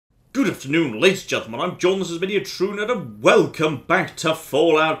Good afternoon, ladies and gentlemen, I'm John, this is Video TrueNet, and welcome back to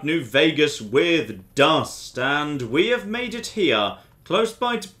Fallout New Vegas with Dust. And we have made it here, close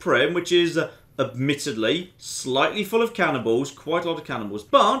by to Primm, which is, admittedly, slightly full of cannibals, quite a lot of cannibals,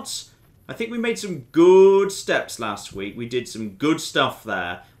 but I think we made some good steps last week. We did some good stuff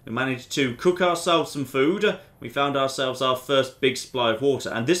there. We managed to cook ourselves some food, we found ourselves our first big supply of water,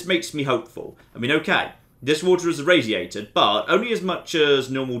 and this makes me hopeful. I mean, okay. This water is irradiated, but only as much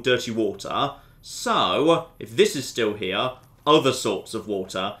as normal dirty water. So, if this is still here, other sorts of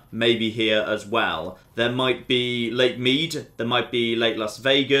water may be here as well. There might be Lake Mead, there might be Lake Las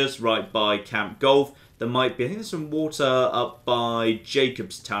Vegas, right by Camp Golf. There might be, I think there's some water up by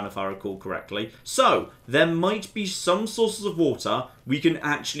Jacobstown, if I recall correctly. So, there might be some sources of water we can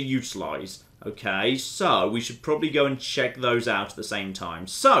actually utilise. Okay, so we should probably go and check those out at the same time.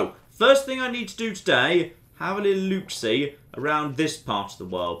 So, first thing I need to do today, have a little look-see around this part of the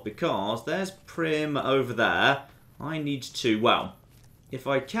world, because there's Primm over there. I need to, well, if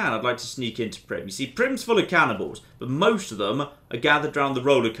I can, I'd like to sneak into Primm. You see, Primm's full of cannibals, but most of them are gathered around the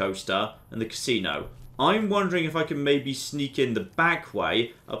roller coaster and the casino. I'm wondering if I can maybe sneak in the back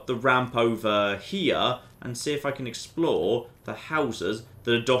way up the ramp over here and see if I can explore the houses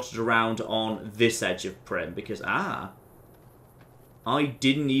that are dotted around on this edge of Primm, because, I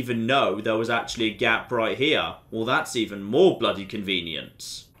didn't even know there was actually a gap right here. Well, that's even more bloody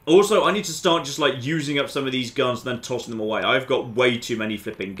convenient. Also, I need to start just, like, using up some of these guns and then tossing them away. I've got way too many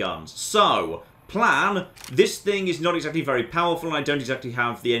flipping guns. So, plan, this thing is not exactly very powerful and I don't exactly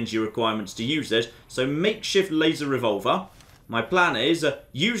have the energy requirements to use it. So, makeshift laser revolver. My plan is,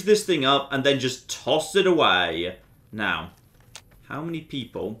 use this thing up and then just toss it away. Now, how many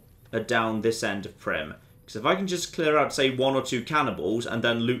people are down this end of Primm? So if I can just clear out, say, 1 or 2 cannibals and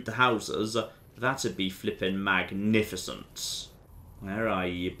then loot the houses, that'd be flippin' magnificent. Where are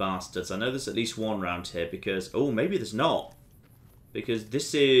you bastards? I know there's at least one round here because... oh, maybe there's not. Because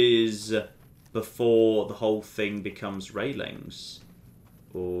this is before the whole thing becomes railings.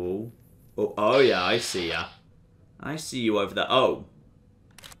 Oh. Oh, yeah, I see ya. I see you over there. Oh.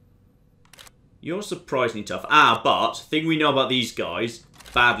 You're surprisingly tough. But, thing we know about these guys,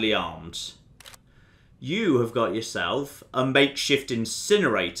 badly armed. You have got yourself a makeshift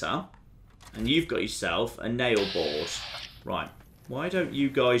incinerator, and you've got yourself a nail board. Right, why don't you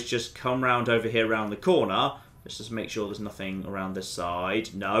guys just come round over here around the corner? Let's just make sure there's nothing around this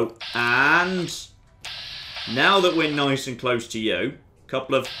side. No. And now that we're nice and close to you,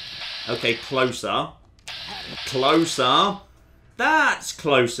 couple of... okay, closer. Closer. That's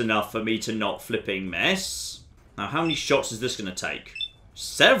close enough for me to not flipping miss. Now, how many shots is this going to take?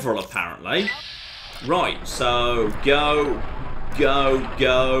 Several, apparently. Right, so go,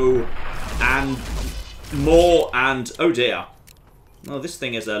 and more, and oh dear. Well, this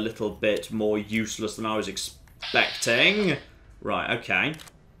thing is a little bit more useless than I was expecting. Right, okay.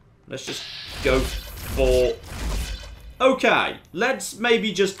 Let's just go for... okay, let's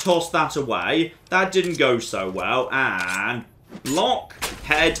maybe just toss that away. That didn't go so well, and... lock,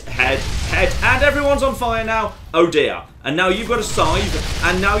 head, and everyone's on fire now. Oh dear. And now you've got a scythe,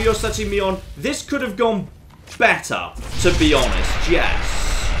 and now you're setting me on. This could have gone better, to be honest,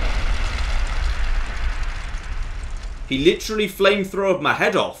 yes. He literally flamethrowed my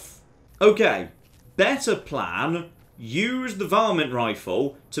head off. Okay, better plan. Use the varmint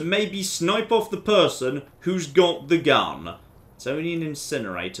rifle to maybe snipe off the person who's got the gun. It's only an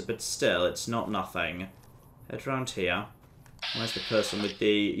incinerator, but still, it's not nothing. Head round here. Where's the person with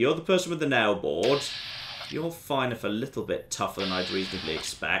the... you're the person with the nail board. You're fine if a little bit tougher than I'd reasonably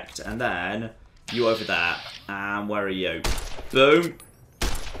expect. And then, you over there. And where are you? Boom.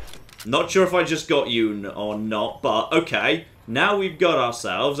 Not sure if I just got you or not, but okay. Now we've got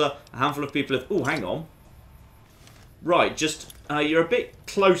ourselves a handful of people of... oh, hang on. Right, just... you're a bit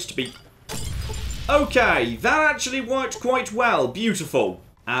close to be... okay, that actually worked quite well. Beautiful.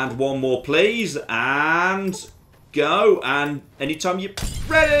 And one more, please. And... go, and anytime you're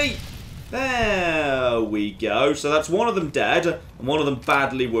ready, there we go. So that's one of them dead, and one of them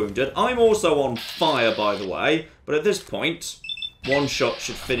badly wounded. I'm also on fire, by the way, but at this point, one shot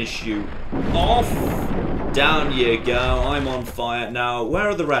should finish you off. Down you go, I'm on fire. Now, where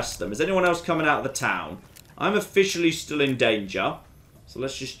are the rest of them? Is anyone else coming out of the town? I'm officially still in danger, so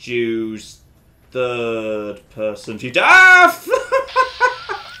let's just use third person to...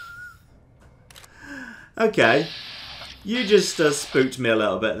 okay. You just spooked me a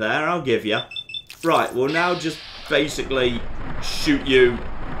little bit there, I'll give you. Right, we'll now just basically shoot you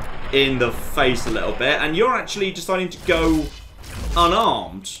in the face a little bit. And you're actually deciding to go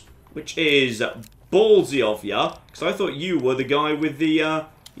unarmed, which is ballsy of you, because I thought you were the guy with the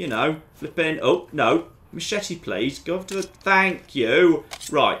You know, flipping. Oh, no. Machete, please. Go over to the... Thank you.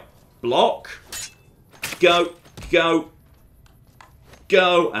 Right. Block. Go. Go.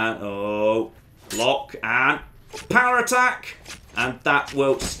 Go. And... Oh. Block. And... Power attack. And that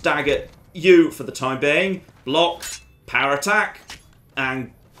will stagger you for the time being. Block. Power attack.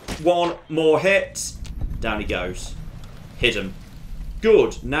 And one more hit. Down he goes. Hit him.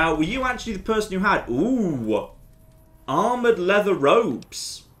 Good. Now, were you actually the person who had... Ooh. Armoured leather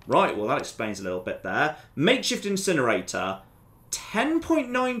robes. Right, well, that explains a little bit there. Makeshift incinerator.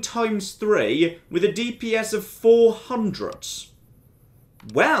 10.9 times 3 with a DPS of 400.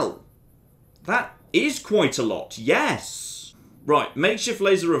 Well, that is quite a lot, yes. Right, makeshift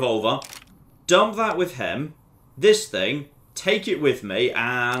laser revolver. Dump that with him. This thing, take it with me,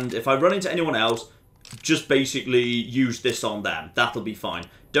 and if I run into anyone else, just basically use this on them. That'll be fine.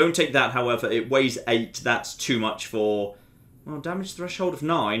 Don't take that, however. It weighs 8. That's too much for... Well, damage threshold of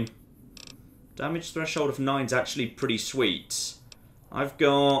 9. Damage threshold of 9 is actually pretty sweet. I've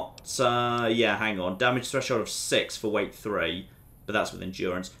got... yeah, hang on. Damage threshold of 6 for weight 3. But that's with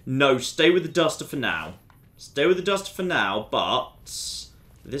endurance. No, stay with the duster for now. Stay with the duster for now, but...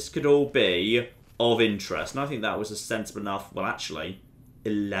 This could all be of interest. And I think that was a sensible enough... Well, actually,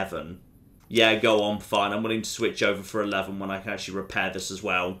 11. Yeah, go on, fine. I'm willing to switch over for 11 when I can actually repair this as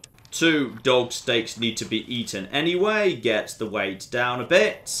well. 2 dog steaks need to be eaten anyway. Get the weight down a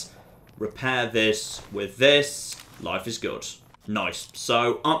bit. Repair this with this. Life is good. Nice.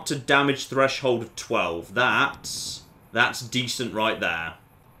 So, up to damage threshold of 12. That's decent right there.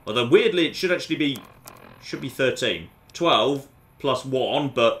 Although, weirdly, it should actually be... Should be 13. 12 plus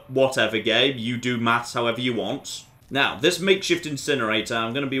 1, but whatever, Gabe. You do maths however you want. Now, this makeshift incinerator,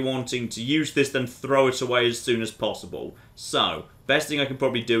 I'm going to be wanting to use this, then throw it away as soon as possible. So, best thing I can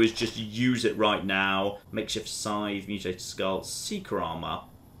probably do is just use it right now. Makeshift scythe, mutated skull, seeker armor.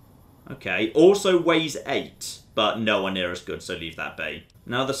 Okay, also weighs 8, but nowhere near as good, so leave that be.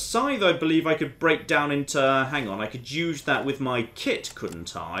 Now, the scythe, I believe I could break down into... Hang on, I could use that with my kit,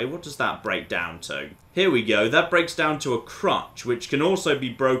 couldn't I? What does that break down to? Here we go. That breaks down to a crutch, which can also be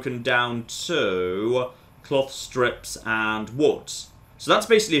broken down to... cloth strips and wood. So that's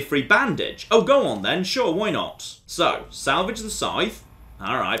basically a free bandage. Oh, go on then. Sure, why not? So, salvage the scythe.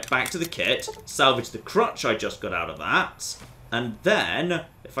 Alright, back to the kit. Salvage the crutch I just got out of that. And then,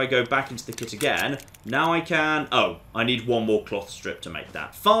 if I go back into the kit again, now I can... Oh, I need one more cloth strip to make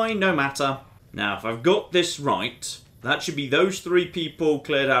that. Fine, no matter. Now, if I've got this right, that should be those 3 people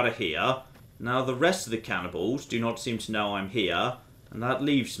cleared out of here. Now, the rest of the cannibals do not seem to know I'm here. And that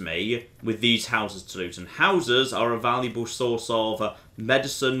leaves me with these houses to loot. And houses are a valuable source of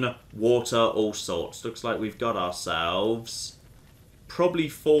medicine, water, all sorts. Looks like we've got ourselves probably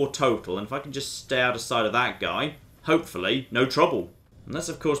 4 total. And if I can just stay out of sight of that guy, hopefully, no trouble. Unless,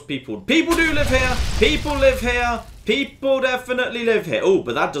 of course, people do live here. People live here. People definitely live here. Oh,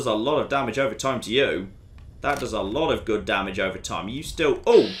 but that does a lot of damage over time to you. That does a lot of good damage over time. You still...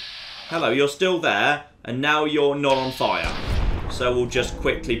 Oh, hello, you're still there. And now you're not on fire. So we'll just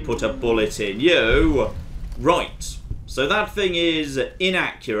quickly put a bullet in you. Right. So that thing is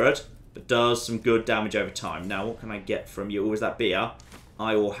inaccurate, but does some good damage over time. Now, what can I get from you? Oh, is that beer?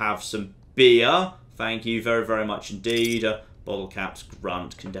 I will have some beer. Thank you very, very much indeed. Bottle caps,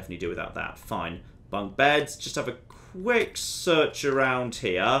 grunt. Can definitely do without that. Fine. Bunk beds. Just have a quick search around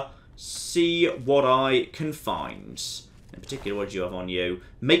here. See what I can find. In particular, what do you have on you?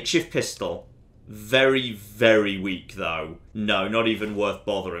 Makeshift pistol. Very, very weak, though. No, not even worth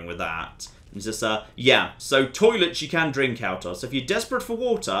bothering with that. It's just, yeah, so toilets you can drink out of. So if you're desperate for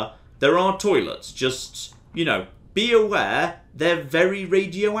water, there are toilets. Just, you know, be aware they're very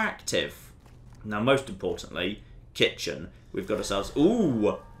radioactive. Now, most importantly, kitchen. We've got ourselves,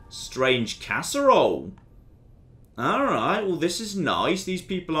 ooh, strange casserole. Alright, well this is nice. These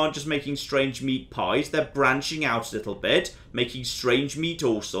people aren't just making strange meat pies. They're branching out a little bit. Making strange meat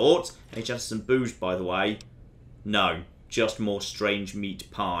all sorts. Hey, just some booze, by the way. No, just more strange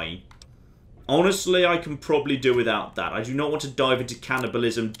meat pie. Honestly, I can probably do without that. I do not want to dive into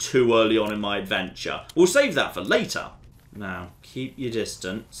cannibalism too early on in my adventure. We'll save that for later. Now, keep your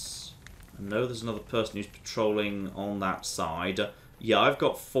distance. I know there's another person who's patrolling on that side. Yeah, I've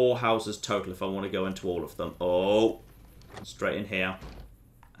got 4 houses total if I want to go into all of them. Oh, straight in here.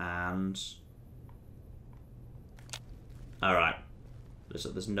 And... Alright.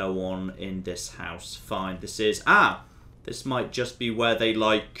 There's no one in this house. Fine, this is... Ah! This might just be where they,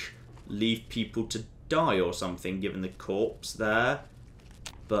 like, leave people to die or something, given the corpse there.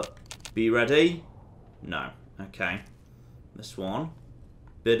 But, be ready? No. Okay. This one.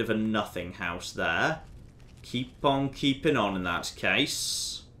 Bit of a nothing house there. Keep on keeping on in that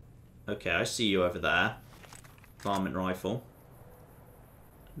case. Okay, I see you over there. Varmint rifle.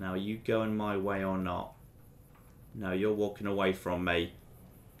 Now, are you going my way or not? No, you're walking away from me.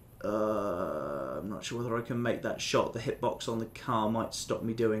 I'm not sure whether I can make that shot. The hitbox on the car might stop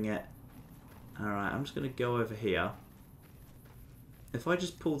me doing it. Alright, I'm just going to go over here. If I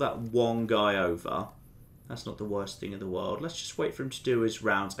just pull that one guy over, that's not the worst thing in the world. Let's just wait for him to do his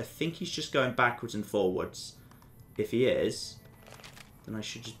rounds. I think he's just going backwards and forwards. If he is, then I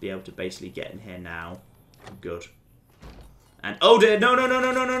should just be able to basically get in here now. Good. And oh dear, no.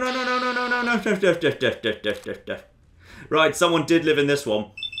 Right, someone did live in this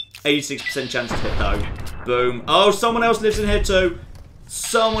one. 86% chance to hit though. Boom. Oh, someone else lives in here too.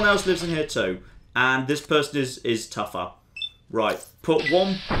 Someone else lives in here too. And this person is tougher. Right, put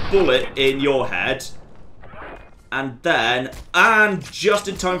one bullet in your head. And then, and just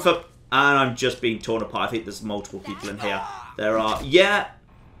in time for, and I'm just being torn apart. I think there's multiple people in here. There are, yeah.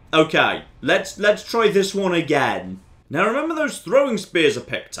 Okay, let's try this one again. Now remember those throwing spears are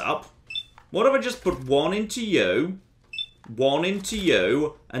picked up. What if I just put one into you,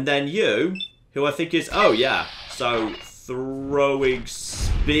 and then you, who I think is, oh yeah, so throwing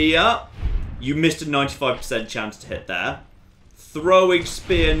spear. You missed a 95% chance to hit there. Throwing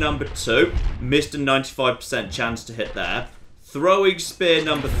spear number 2, missed a 95% chance to hit there. Throwing spear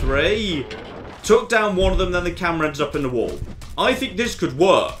number 3, took down one of them, then the camera ends up in the wall. I think this could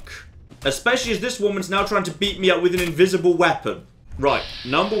work. Especially as this woman's now trying to beat me up with an invisible weapon. Right,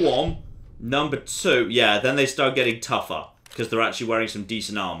 number 1, number 2, yeah, then they start getting tougher. Because they're actually wearing some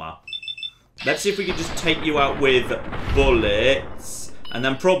decent armor. Let's see if we can just take you out with bullets. And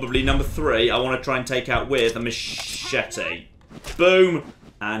then probably number 3, I want to try and take out with a machete. Boom.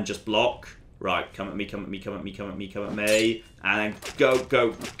 And just block. Right, come at me, come at me, come at me, come at me, come at me. And then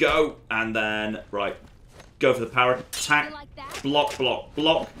go. And then, right, go for the power attack. Block.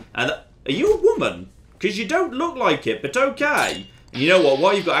 And are you a woman? Because you don't look like it, but okay. And you know what?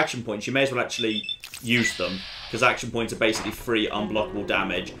 While you've got action points, you may as well actually use them. Because action points are basically free unblockable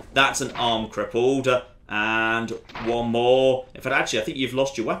damage. That's an arm crippled. And one more. In fact, actually, I think you've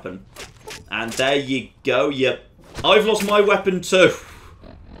lost your weapon. And there you go. Yep. I've lost my weapon too.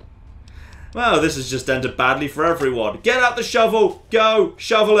 Well, this has just ended badly for everyone. Get out the shovel. Go.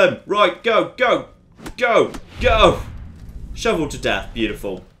 Shovel him. Right. Go. Shovel to death.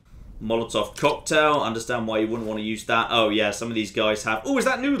 Beautiful. Molotov cocktail. Understand why you wouldn't want to use that. Oh, yeah. Some of these guys have... Oh, is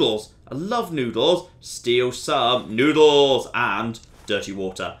that noodles? I love noodles. Steal some noodles and dirty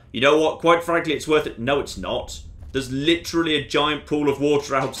water. You know what? Quite frankly, it's worth it. No, it's not. There's literally a giant pool of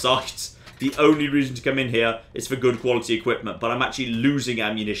water outside. The only reason to come in here is for good quality equipment, but I'm actually losing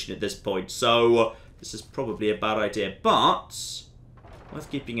ammunition at this point, so this is probably a bad idea. But, worth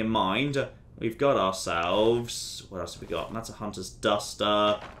keeping in mind, we've got ourselves... What else have we got? And that's a hunter's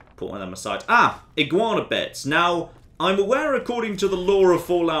duster. Put one of them aside. Ah! Iguana bits. Now, I'm aware according to the lore of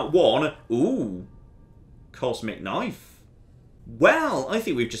Fallout 1... Ooh! Cosmic knife. Well, I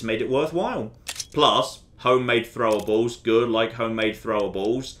think we've just made it worthwhile. Plus, homemade throwables. Good, like homemade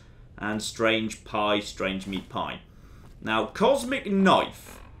throwables. And strange pie, strange meat pie. Now, cosmic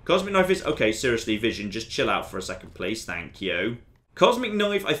knife. Cosmic knife is... Okay, seriously, Vision, just chill out for a second, please. Thank you. Cosmic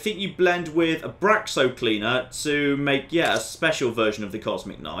knife, I think you blend with a Braxo cleaner to make, yeah, a special version of the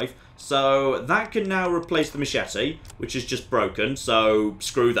cosmic knife. So, that can now replace the machete, which is just broken, so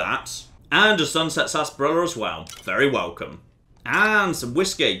screw that. And a sunset sarsaparilla as well. Very welcome. And some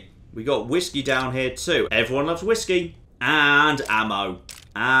whiskey. We got whiskey down here too. Everyone loves whiskey. And ammo.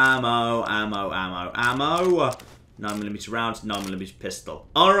 Ammo. 9mm round, 9mm pistol.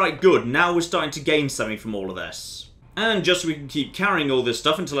 Alright, good. Now we're starting to gain something from all of this. And just so we can keep carrying all this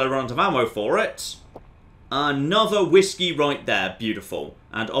stuff until I run out of ammo for it. Another whiskey right there. Beautiful.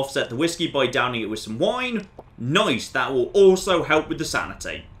 And offset the whiskey by downing it with some wine. Nice. That will also help with the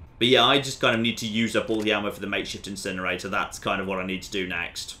sanity. But yeah, I just kind of need to use up all the ammo for the makeshift incinerator. That's kind of what I need to do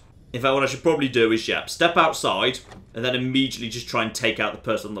next. In fact, what I should probably do is, yeah, step outside and then immediately just try and take out the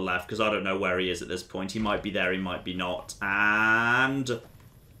person on the left because I don't know where he is at this point. He might be there, he might be not. And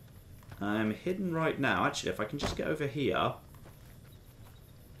I'm hidden right now. Actually, if I can just get over here,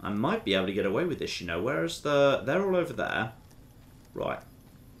 I might be able to get away with this, you know. Where's the... They're all over there. Right.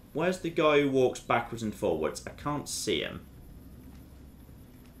 Where's the guy who walks backwards and forwards? I can't see him.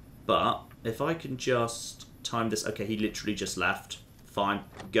 But if I can just time this... Okay, he literally just left. Fine.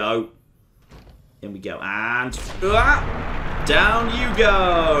 Go. In we go. And... down you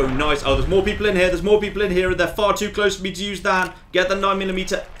go. Nice. Oh, there's more people in here. There's more people in here. And they're far too close for me to use that. Get the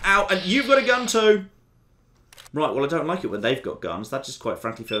 9mm out. And you've got a gun too. Right, well, I don't like it when they've got guns. That just quite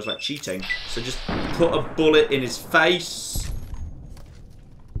frankly feels like cheating. So just put a bullet in his face.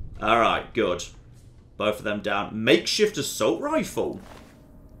 Alright, good. Both of them down. Makeshift assault rifle.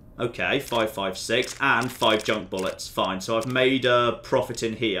 Okay, 5.56 and 5 junk bullets. Fine, so I've made a profit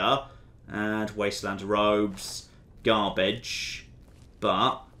in here. And wasteland robes. Garbage.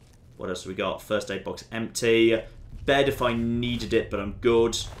 But what else have we got? First aid box empty. Bed if I needed it, but I'm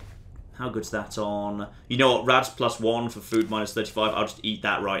good. How good's that on? You know what? Rads +1 for food -35. I'll just eat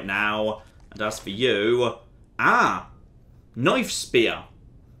that right now. And as for you... Ah! Knife spear.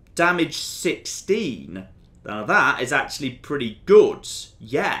 Damage 16. Now that is actually pretty good.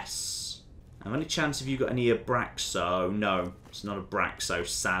 Yes. Now, any chance have you got any Abraxo? No, it's not Abraxo,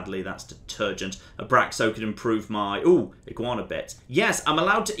 sadly. That's detergent. Abraxo could improve my... Ooh, iguana bits. Yes, I'm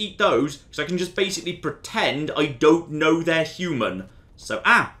allowed to eat those, because I can just basically pretend I don't know they're human. So,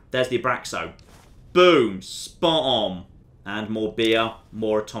 there's the Abraxo. Boom, spot on. And more beer,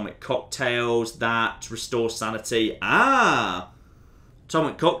 more atomic cocktails. That restores sanity.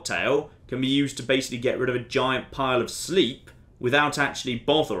 Atomic cocktail can be used to basically get rid of a giant pile of sleep without actually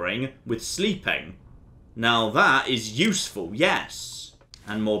bothering with sleeping. Now that is useful, yes.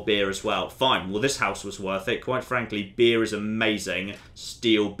 And more beer as well. Fine, well this house was worth it. Quite frankly, beer is amazing.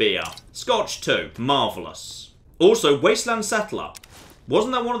 Steel beer. Scotch too, marvellous. Also, Wasteland Settler.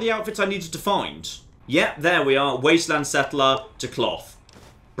 Wasn't that one of the outfits I needed to find? Yep, there we are. Wasteland Settler to cloth.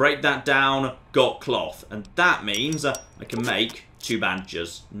 Break that down, got cloth. And that means I can make 2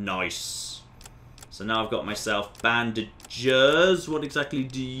 bandages. Nice. So now I've got myself bandages. What exactly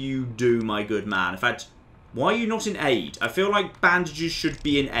do you do, my good man? In fact, why are you not in aid? I feel like bandages should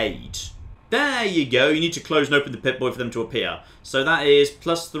be in aid. There you go. You need to close and open the Pip-Boy for them to appear. So that is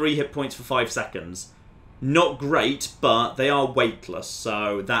 +3 hit points for 5 seconds. Not great, but they are weightless,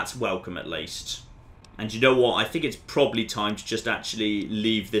 so that's welcome at least. And you know what? I think it's probably time to just actually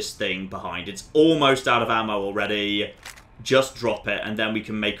leave this thing behind. It's almost out of ammo already. Just drop it, and then we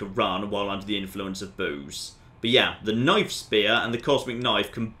can make a run while under the influence of booze. But yeah, the knife spear and the cosmic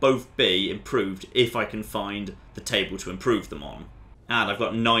knife can both be improved if I can find the table to improve them on. And I've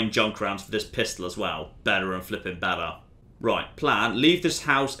got 9 junk rounds for this pistol as well. Better and flipping better. Right, plan. Leave this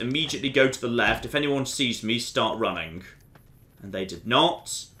house, immediately go to the left. If anyone sees me, start running. And they did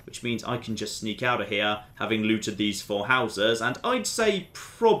not, which means I can just sneak out of here, having looted these 4 houses, and I'd say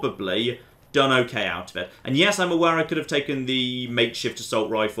probably done okay out of it. And yes, I'm aware I could have taken the makeshift assault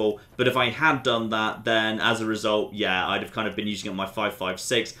rifle, but if I had done that, then as a result, yeah, I'd have kind of been using it on my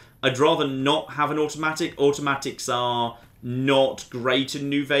 5.56. I'd rather not have an automatic. Automatics are not great in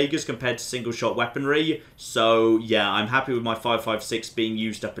New Vegas compared to single-shot weaponry, so yeah, I'm happy with my 5.56 being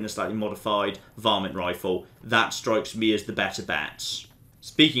used up in a slightly modified varmint rifle. That strikes me as the better bet.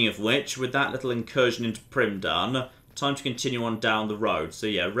 Speaking of which, with that little incursion into Primm done, time to continue on down the road. So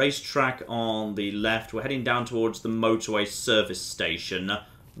yeah, racetrack on the left. We're heading down towards the motorway service station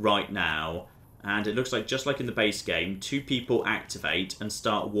right now. And it looks like, just like in the base game, 2 people activate and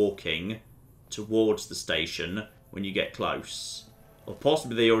start walking towards the station when you get close. Or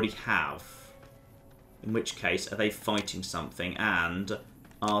possibly they already have. In which case, are they fighting something? And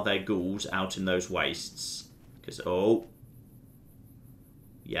are there ghouls out in those wastes? Because, oh.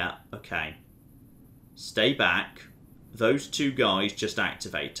 Yeah, okay. Stay back. Those 2 guys just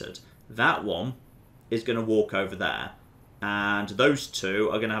activated. That one is going to walk over there. And those 2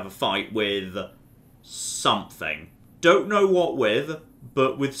 are going to have a fight with something. Don't know what with,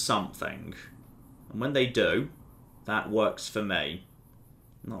 but with something. And when they do, that works for me.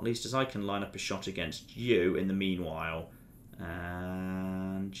 Not least as I can line up a shot against you in the meanwhile.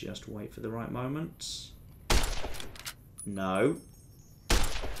 And just wait for the right moment. No.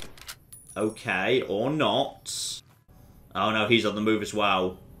 Okay, or not. Oh no, he's on the move as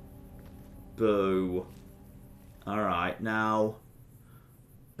well. Boo. Alright, now,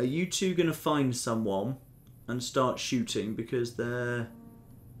 are you 2 going to find someone and start shooting? Because there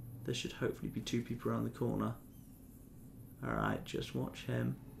should hopefully be 2 people around the corner. Alright, just watch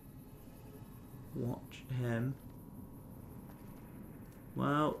him. Watch him.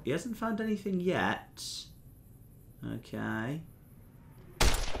 Well, he hasn't found anything yet. Okay.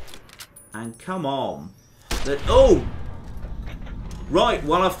 And come on. Oh! Right,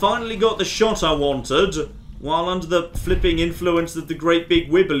 well I finally got the shot I wanted, while under the flipping influence of the great big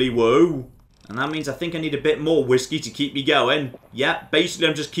wibbly woo. And that means I think I need a bit more whiskey to keep me going. Yep, basically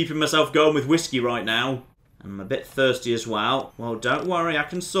I'm just keeping myself going with whiskey right now. I'm a bit thirsty as well. Well, don't worry, I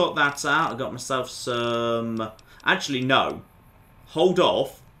can sort that out. I got myself some... Actually, no. Hold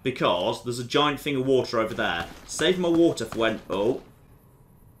off, because there's a giant thing of water over there. Save my water for when... Oh.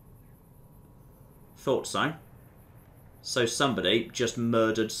 Thought so. So somebody just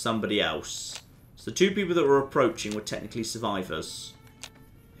murdered somebody else. So the 2 people that were approaching were technically survivors.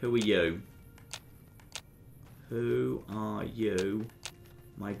 Who are you? Who are you,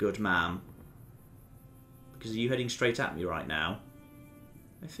 my good ma'am? Because are you heading straight at me right now?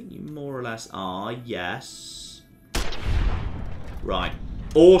 I think you more or less are, yes. Right.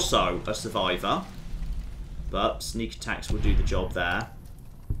 Also a survivor. But sneak attacks will do the job there.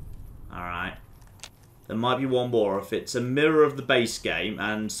 Alright. There might be one more. If it's a mirror of the base game,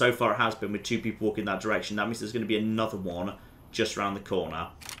 and so far it has been with 2 people walking that direction, that means there's going to be another one just around the corner.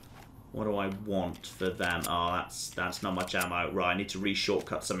 What do I want for them? Oh, that's not much ammo. Right, I need to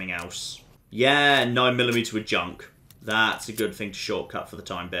re-shortcut something else. Yeah, 9mm with junk. That's a good thing to shortcut for the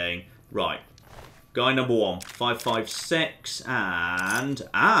time being. Right. Guy number 1. 556 and...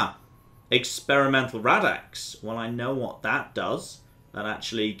 experimental Radax. Well, I know what that does. That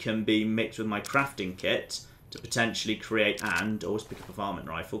actually can be mixed with my crafting kit to potentially create, and always pick up a varmint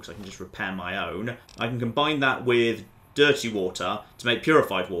rifle because I can just repair my own. I can combine that with dirty water to make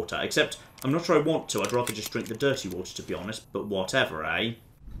purified water, except I'm not sure I want to. I'd rather just drink the dirty water, to be honest, but whatever, eh?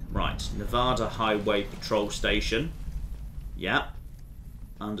 Right, Nevada Highway Patrol Station. Yep.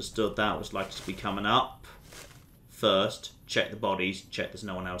 Understood that was likely to be coming up. First, check the bodies, check there's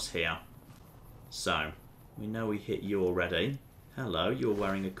no one else here. So, we know we hit you already. Hello, you're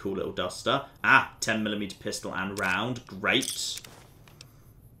wearing a cool little duster. 10mm pistol and round. Great.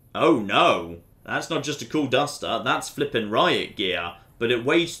 Oh no! That's not just a cool duster, that's flipping riot gear. But it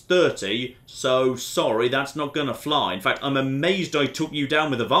weighs 30, so sorry, that's not gonna fly. In fact, I'm amazed I took you down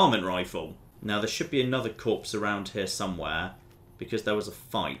with a varmint rifle. Now, there should be another corpse around here somewhere, because there was a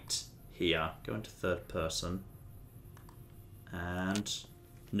fight here. Go into 3rd person. And...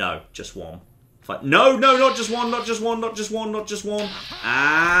 no, just one. Fight. No, not just one, not just one, not just one, not just one.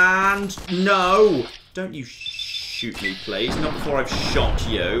 And... no! Don't you shoot me, please. Not before I've shot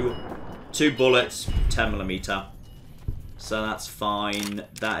you. 2 bullets, 10mm. So that's fine.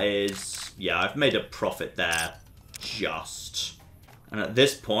 That is... yeah, I've made a profit there. Just. And at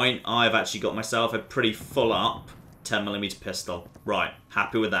this point, I've actually got myself a pretty full up 10mm pistol. Right,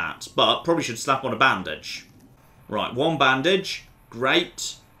 happy with that. But probably should slap on a bandage. Right, 1 bandage.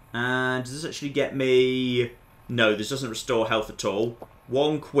 Great. And does this actually get me... no, this doesn't restore health at all.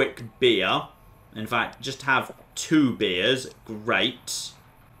 1 quick beer. In fact, just have 2 beers. Great.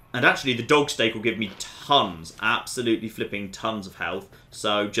 And actually, the dog steak will give me tons, absolutely flipping tons of health.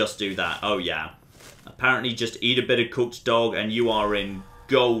 So just do that. Oh, yeah. Apparently, just eat a bit of cooked dog and you are in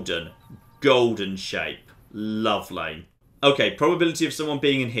golden, golden shape. Lovely. Okay, probability of someone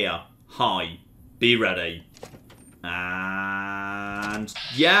being in here. High. Be ready. And...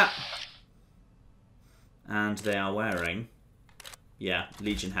 yeah. And they are wearing... yeah,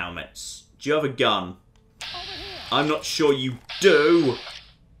 Legion helmets. Do you have a gun? I'm not sure you do.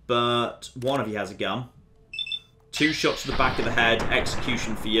 But one of you has a gun. 2 shots to the back of the head.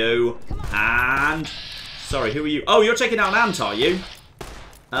 Execution for you. And... sorry, who are you? Oh, you're taking out an ant, are you?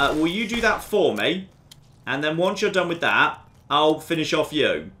 Will you do that for me? And then once you're done with that, I'll finish off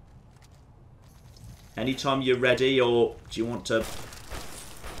you. Anytime you're ready, or do you want to...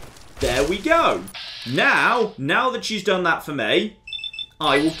 there we go. Now that she's done that for me,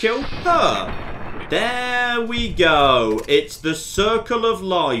 I will kill her. There we go. It's the circle of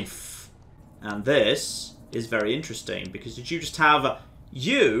life. And this is very interesting, because did you just have...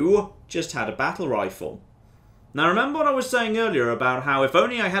 you just had a battle rifle. Now remember what I was saying earlier about how if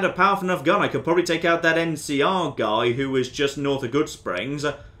only I had a powerful enough gun, I could probably take out that NCR guy who was just north of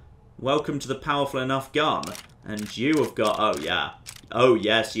Goodsprings. Welcome to the powerful enough gun. And you have got... oh yeah. Oh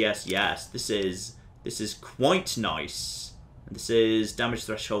yes, yes, yes. This is quite nice. And this is damage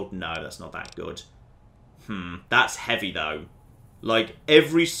threshold. No, that's not that good. That's heavy though. Like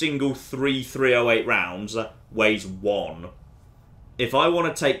every single 3 308 rounds weighs 1. If I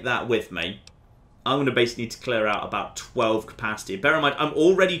want to take that with me, I'm going to basically need to clear out about 12 capacity. Bear in mind, I'm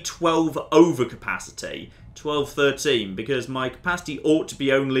already 12 over capacity. 12, 13, because my capacity ought to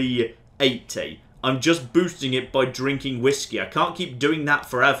be only 80. I'm just boosting it by drinking whiskey. I can't keep doing that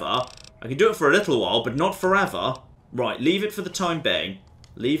forever. I can do it for a little while, but not forever. Right, leave it for the time being.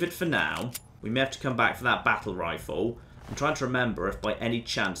 Leave it for now. We may have to come back for that battle rifle. I'm trying to remember if by any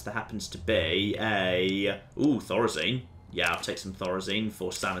chance there happens to be a... ooh, Thorazine. Yeah, I'll take some Thorazine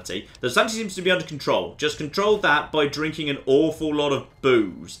for sanity. The sanity seems to be under control. Just control that by drinking an awful lot of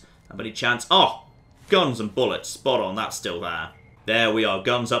booze. Have any chance? Oh, guns and bullets. Spot on, that's still there. There we are,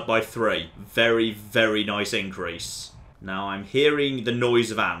 guns up by 3. Very, very nice increase. Now I'm hearing the noise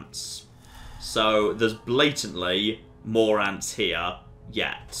of ants. So there's blatantly more ants here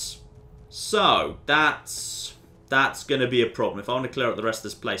yet. So that's That's going to be a problem. If I want to clear out the rest of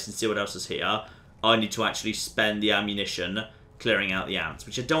this place and see what else is here, I need to actually spend the ammunition clearing out the ants,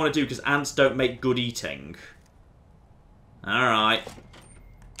 which I don't want to do because ants don't make good eating. Alright.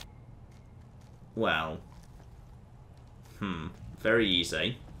 Well. Very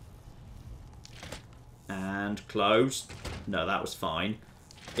easy. And closed. No, that was fine.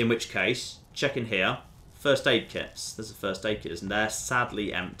 In which case, check in here. First aid kits. There's a first aid kit, isn't there?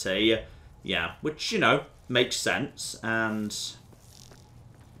 Sadly empty. Yeah, which, you know, makes sense. And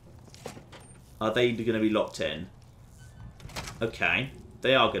are they going to be locked in? Okay,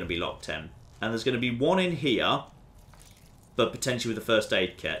 they are going to be locked in. And there's going to be one in here, but potentially with a first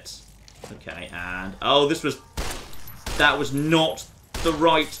aid kit. Okay, and... oh, that was not the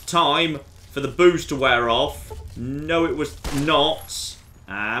right time for the booze to wear off. No, it was not.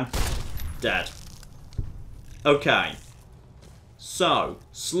 And dead. Okay. So,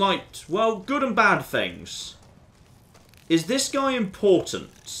 slight, well, good and bad things. Is this guy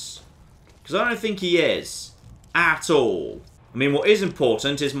important? Because I don't think he is. At all. I mean, what is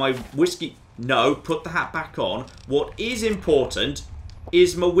important is my whiskey... no, put the hat back on. What is important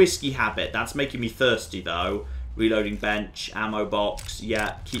is my whiskey habit. That's making me thirsty, though. Reloading bench, ammo box.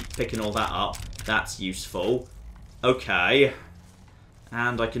 Yeah, keep picking all that up. That's useful. Okay.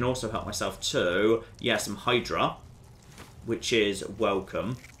 And I can also help myself to, yeah, some Hydra, which is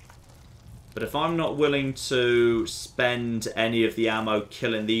welcome. But if I'm not willing to spend any of the ammo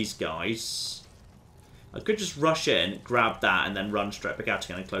killing these guys, I could just rush in, grab that, and then run straight back out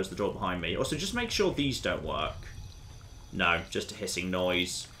again and close the door behind me. Also, just make sure these don't work. No, just a hissing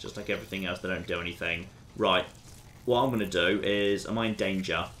noise. Just like everything else, they don't do anything. Right. What I'm going to do is... am I in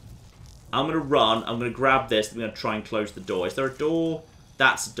danger? I'm going to run. I'm going to grab this. I'm going to try and close the door. Is there a door?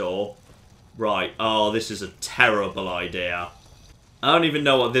 That's a door. Right. Oh, this is a terrible idea. I don't even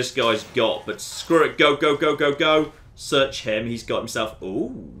know what this guy's got, but screw it. Go, go, go, go, go. Search him. He's got himself...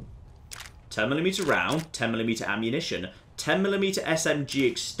 ooh. 10mm round. 10mm ammunition. 10mm SMG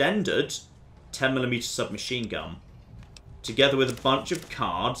extended. 10mm submachine gun. Together with a bunch of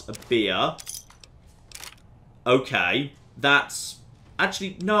cards, a beer. Okay, that's...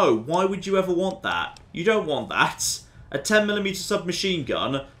 actually, no. Why would you ever want that? You don't want that. A 10mm submachine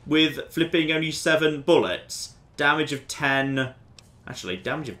gun with flipping only 7 bullets. Damage of 10... actually,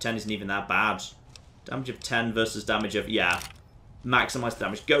 damage of 10 isn't even that bad. Damage of 10 versus damage of... yeah. Maximize the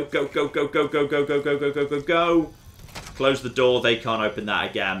damage. Go, go, go, go, go, go, go, go, go, go, go, go, go. Close the door. They can't open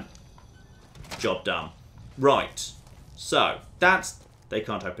that again. Job done. Right. So, that's... they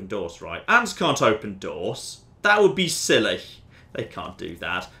can't open doors, right? Ants can't open doors. That would be silly. They can't do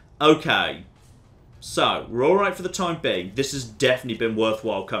that. Okay. So, we're alright for the time being. This has definitely been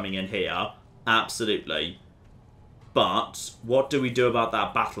worthwhile coming in here. Absolutely. But, what do we do about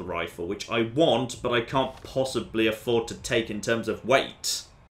that battle rifle? Which I want, but I can't possibly afford to take in terms of weight.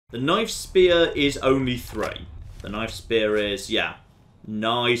 The knife spear is only 3. The knife spear is, yeah,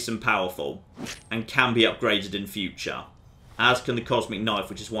 nice and powerful. And can be upgraded in future. As can the cosmic knife,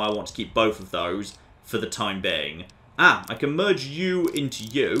 which is why I want to keep both of those for the time being. Ah, I can merge you into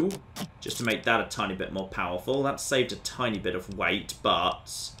you, just to make that a tiny bit more powerful. That saved a tiny bit of weight,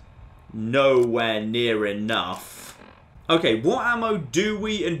 but nowhere near enough. Okay, what ammo do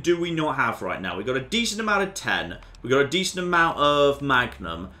we and do we not have right now? We've got a decent amount of 10. We've got a decent amount of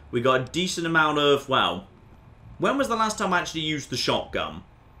Magnum. We've got a decent amount of, well, when was the last time I actually used the shotgun?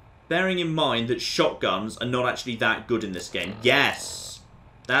 Bearing in mind that shotguns are not actually that good in this game. Yes,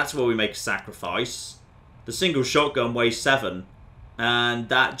 that's where we make a sacrifice. The single shotgun weighs 7. And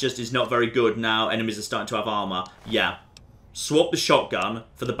that just is not very good now. Enemies are starting to have armor. Yeah. Swap the shotgun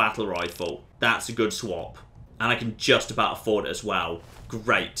for the battle rifle. That's a good swap. And I can just about afford it as well.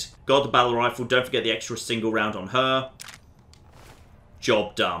 Great. Got the battle rifle. Don't forget the extra single round on her.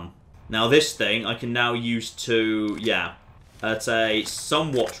 Job done. Now this thing I can now use to, yeah, at a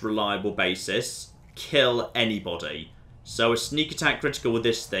somewhat reliable basis, kill anybody. So a sneak attack critical with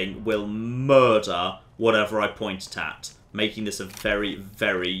this thing will murder whatever I point it at, making this a very,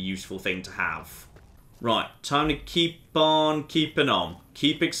 very useful thing to have. Right, time to keep on keeping on.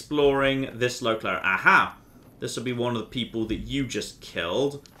 Keep exploring this local area. Aha! This will be one of the people that you just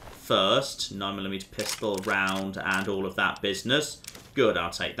killed. First, 9mm pistol, round, and all of that business. Good,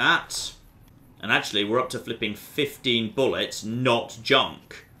 I'll take that. And actually, we're up to flipping 15 bullets, not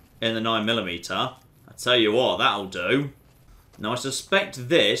junk, in the 9mm. I tell you what, that'll do. Now, I suspect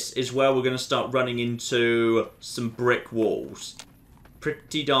this is where we're going to start running into some brick walls.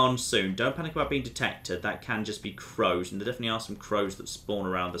 Pretty darn soon. Don't panic about being detected. That can just be crows, and there definitely are some crows that spawn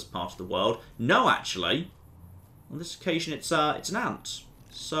around this part of the world. No, actually. On this occasion, it's an ant.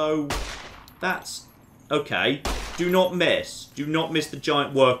 So, that's Okay. Do not miss. Do not miss the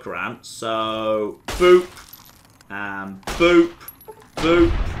giant worker ants. So, boop. And boop.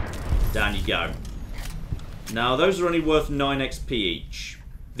 Boop. Down you go. Now, those are only worth 9 XP each.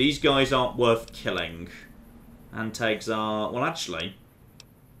 These guys aren't worth killing. Antags are... Well, actually...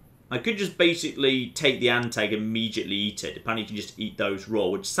 I could just basically take the antag and immediately eat it. Apparently you can just eat those raw,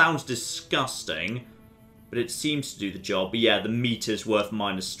 which sounds disgusting. But it seems to do the job. But yeah, the meat is worth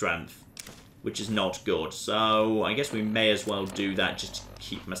minus strength, which is not good. So, I guess we may as well do that just to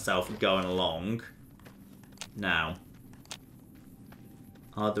keep myself going along. Now,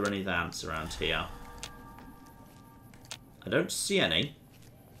 are there any ants around here? I don't see any,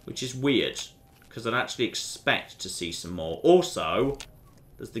 which is weird, because I'd actually expect to see some more. Also,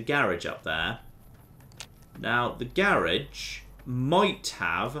 there's the garage up there. Now, the garage might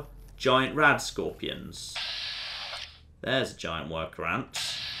have giant rad scorpions. There's a giant worker ant.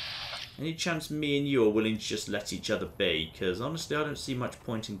 Any chance me and you are willing to just let each other be? Because honestly, I don't see much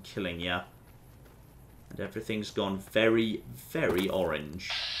point in killing you. And everything's gone very, very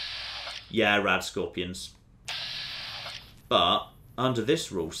orange. Yeah, rad scorpions. But, under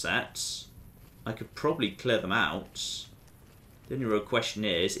this rule set, I could probably clear them out. The only real question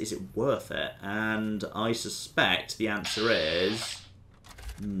is it worth it? And I suspect the answer is...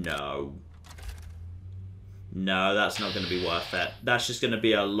 no. No, that's not going to be worth it. That's just going to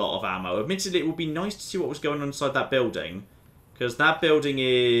be a lot of ammo. Admittedly, it would be nice to see what was going on inside that building. Because that building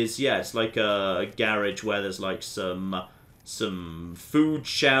is... yeah, it's like a garage where there's like some food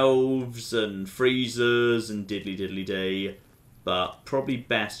shelves and freezers and diddly-diddly-dee. But probably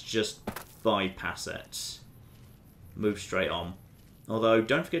best just bypass it. Move straight on. Although,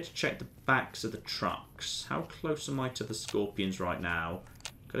 don't forget to check the backs of the trucks. How close am I to the scorpions right now?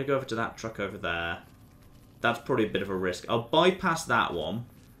 Gotta go over to that truck over there. That's probably a bit of a risk. I'll bypass that one.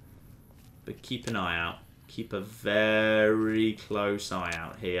 But keep an eye out. Keep a very close eye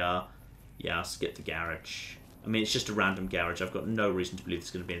out here. Yeah, I'll skip the garage. I mean, it's just a random garage. I've got no reason to believe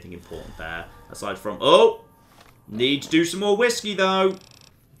there's going to be anything important there. Aside from... oh! Need to do some more whiskey, though.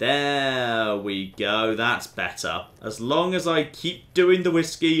 There we go. That's better. As long as I keep doing the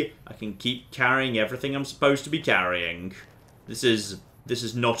whiskey, I can keep carrying everything I'm supposed to be carrying. This is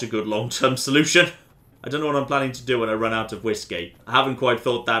not a good long-term solution. I don't know what I'm planning to do when I run out of whiskey. I haven't quite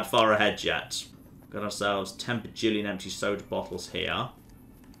thought that far ahead yet. Got ourselves 10 bajillion empty soda bottles here.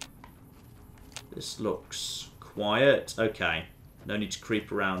 This looks quiet. Okay. No need to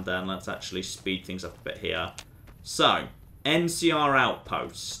creep around then. Let's actually speed things up a bit here. So, NCR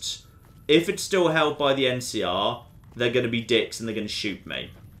Outpost. If it's still held by the NCR, they're going to be dicks and they're going to shoot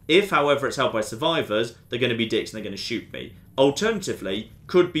me. If, however, it's held by survivors, they're going to be dicks and they're going to shoot me. Alternatively,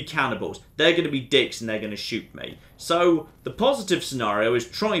 could be cannibals. They're going to be dicks and they're going to shoot me. So, the positive scenario is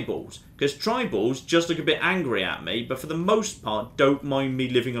tribals. Because tribals just look a bit angry at me, but for the most part, don't mind me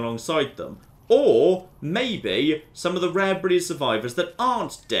living alongside them. Or, maybe, some of the rare breed survivors that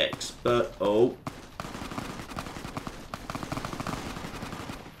aren't dicks, but, oh...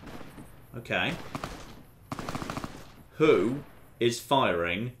 okay. Who is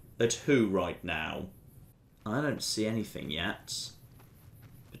firing at who right now? I don't see anything yet.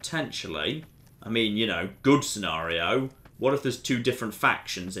 Potentially. I mean, you know, good scenario. What if there's two different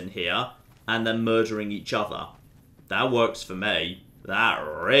factions in here and they're murdering each other? That works for me. That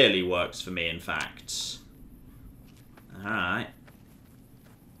really works for me, in fact. Alright.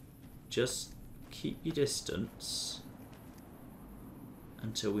 Just keep your distance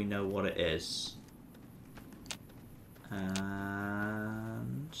until we know what it is.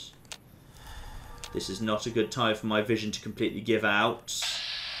 And this is not a good time for my vision to completely give out.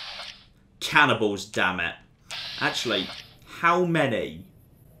 Cannibals, damn it. Actually, how many?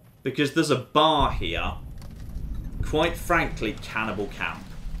 Because there's a bar here. Quite frankly, cannibal camp.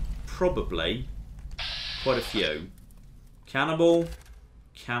 Probably quite a few. Cannibal.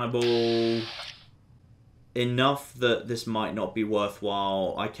 Cannibal. Enough that this might not be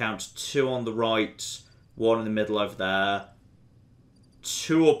worthwhile. I count 2 on the right, 1 in the middle over there,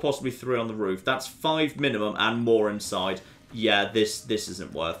 2 or possibly 3 on the roof. That's 5 minimum and more inside. Yeah, this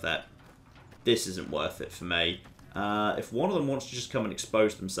isn't worth it. This isn't worth it for me. If one of them wants to just come and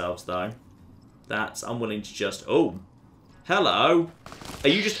expose themselves, though, I'm willing to just... oh, hello. Are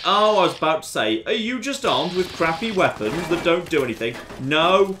you just... oh, I was about to say, are you just armed with crappy weapons that don't do anything?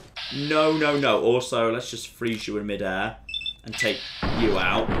 No, no, no, no. Also, let's just freeze you in midair and take you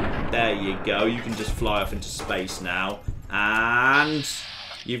out. There you go. You can just fly off into space now. And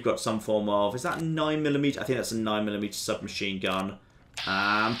you've got some form of... is that a 9mm? I think that's a 9mm submachine gun.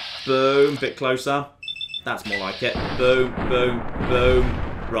 And boom, bit closer. That's more like it. Boom, boom, boom.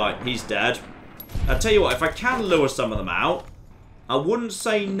 Right, he's dead. I'll tell you what, if I can lure some of them out, I wouldn't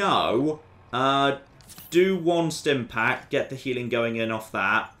say no. Do one stim pack, get the healing going in off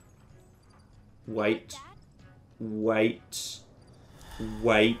that. Wait. Wait.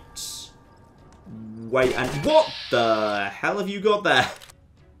 Wait. Wait, and what the hell have you got there?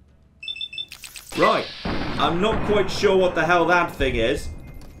 Right. I'm not quite sure what the hell that thing is,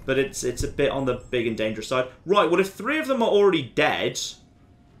 but it's a bit on the big and dangerous side. Right, well, if 3 of them are already dead,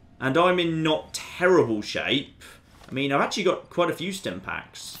 and I'm in not terrible shape, I mean, I've actually got quite a few stim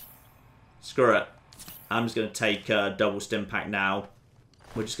packs. Screw it. I'm just going to take a double stim pack now.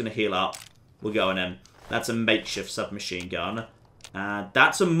 We're just going to heal up. We're going in. That's a makeshift submachine gun.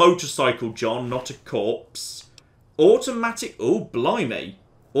 That's a motorcycle, John, not a corpse. Automatic... Oh, blimey.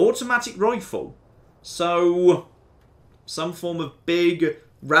 Automatic rifle. So, some form of big,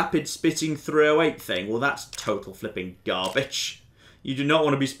 rapid-spitting 308 thing. Well, that's total flipping garbage. You do not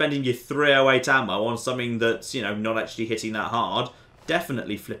want to be spending your 308 ammo on something that's, you know, not actually hitting that hard.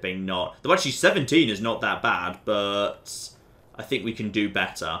 Definitely flipping not. Though actually 17 is not that bad, but I think we can do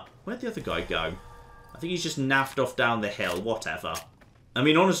better. Where'd the other guy go? I think he's just naffed off down the hill, whatever. I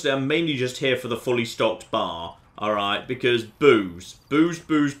mean, honestly, I'm mainly just here for the fully stocked bar, alright? Because booze. Booze,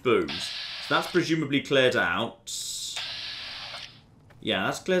 booze, booze. So that's presumably cleared out. Yeah,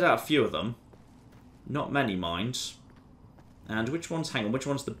 that's cleared out a few of them. Not many, mind. And which one's, hang on, which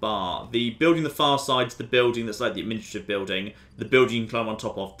one's the bar? The building the far side's the building that's like the administrative building. The building you can climb on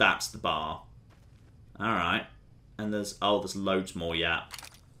top of, that's the bar. Alright. And there's, oh, there's loads more, yeah.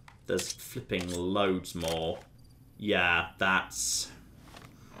 There's flipping loads more. Yeah, that's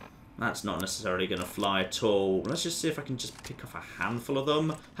not necessarily going to fly at all. Let's just see if I can just pick off a handful of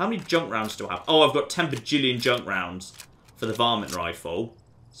them. How many junk rounds do I have? Oh, I've got 10 bajillion junk rounds for the varmint rifle.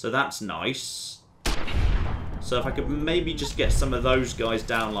 So that's nice. So if I could maybe just get some of those guys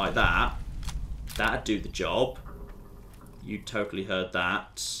down like that, that'd do the job. You totally heard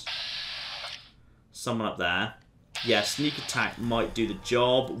that. Someone up there. Yeah, sneak attack might do the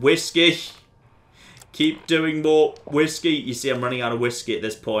job. Whiskey. Keep doing more whiskey. You see, I'm running out of whiskey at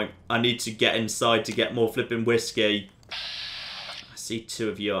this point. I need to get inside to get more flipping whiskey. I see 2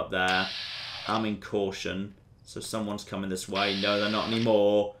 of you up there. I'm in caution. So someone's coming this way. No, they're not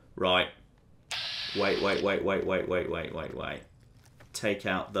anymore. Right. Wait. Take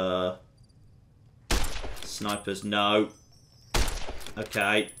out the snipers. No.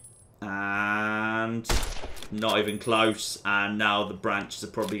 Okay. And not even close. And now the branches are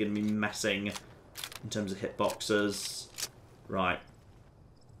probably going to be messing in terms of hitboxes. Right.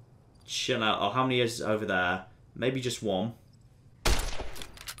 Chill out. Oh, how many is over there? Maybe just 1.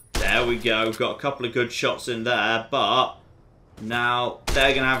 There we go. Got a couple of good shots in there, but now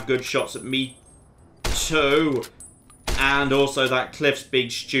they're going to have good shots at me too. And also that Cliff's being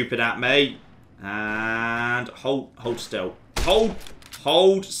stupid at me. And hold still.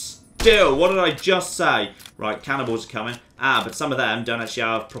 Hold still. What did I just say? Right, cannibals are coming. Ah, but some of them don't actually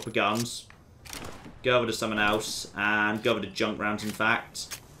have proper guns. Go over to someone else. And go over to junk rounds, in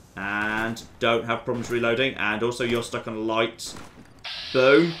fact. And don't have problems reloading. And also you're stuck on a light.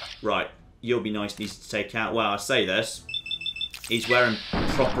 Boom. Right. You'll be nice and easy to take out. Well, I say this. He's wearing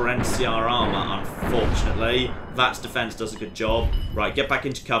proper NCR armor, unfortunately. That's defense does a good job. Right, get back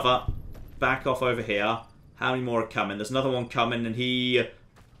into cover. Back off over here. How many more are coming? There's another one coming, and he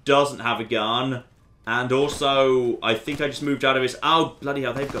doesn't have a gun. And also, I think I just moved out of his... Oh, bloody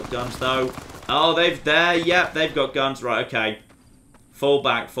hell, they've got guns, though. Oh, yep, they've got guns. Right, okay. Fall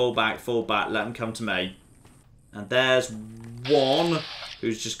back. Let them come to me. And there's one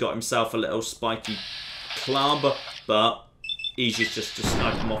who's just got himself a little spiky club, but easy just to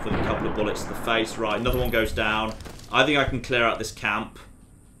snipe him off with a couple of bullets to the face. Right, another one goes down. I think I can clear out this camp.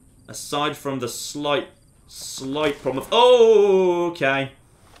 Aside from the slight problem of... Oh, okay.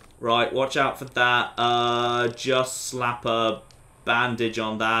 Right, watch out for that. Just slap a bandage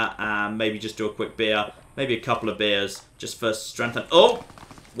on that and maybe just do a quick beer. Maybe a couple of beers just for strength. Oh!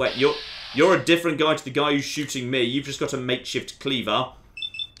 Wait, you're a different guy to the guy who's shooting me. You've just got a makeshift cleaver.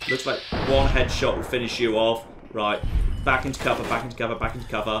 Looks like one headshot will finish you off. Right. Back into cover.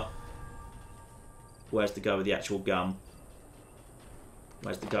 Where's the guy with the actual gun?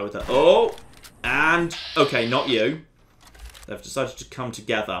 Where's the guy with the... Oh! And... Okay, not you. They've decided to come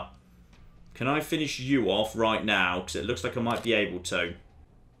together. Can I finish you off right now? Because it looks like I might be able to.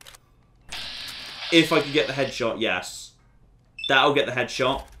 If I could get the headshot, yes. That'll get the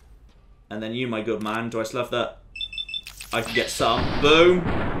headshot. And then you, my good man. Do I still have that? I can get some. Boom.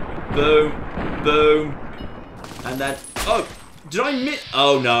 Boom. Boom. And then... Oh! Did I miss...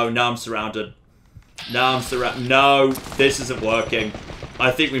 Oh, no. Now I'm surrounded. No, this isn't working. I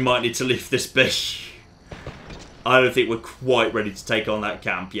think we might need to leave this be. I don't think we're quite ready to take on that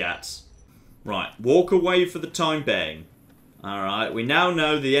camp yet. Right, walk away for the time being. Alright, we now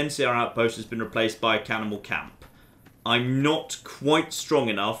know the NCR Outpost has been replaced by a cannibal camp. I'm not quite strong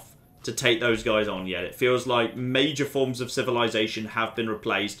enough to take those guys on yet. It feels like major forms of civilization have been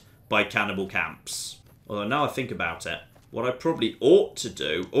replaced by cannibal camps. Although now I think about it, what I probably ought to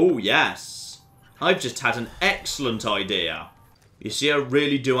do... Oh, yes! I've just had an excellent idea. You see, I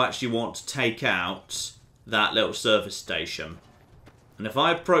really do actually want to take out that little service station. And if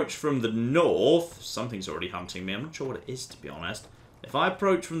I approach from the north... Something's already hunting me. I'm not sure what it is, to be honest. If I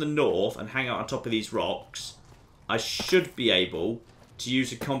approach from the north and hang out on top of these rocks, I should be able to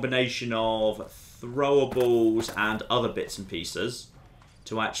use a combination of throwables and other bits and pieces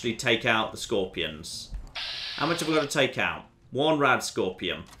to actually take out the scorpions. How much have we got to take out? 1 rad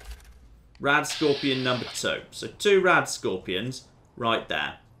scorpion. Rad scorpion number 2. So 2 rad scorpions right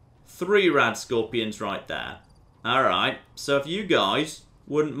there. 3 rad scorpions right there. Alright, so if you guys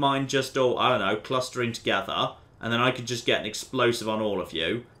wouldn't mind just all, I don't know, clustering together, and then I could just get an explosive on all of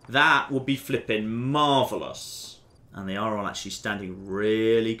you, that would be flipping marvellous. And they are all actually standing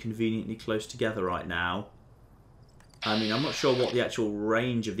really conveniently close together right now. I mean, I'm not sure what the actual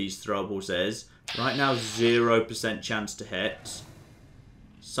range of these throwables is. Right now, 0% chance to hit.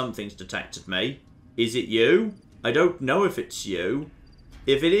 Something's detected me. Is it you? I don't know if it's you.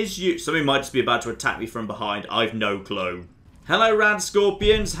 If it is you, something might just be about to attack me from behind. I've no clue. Hello, rad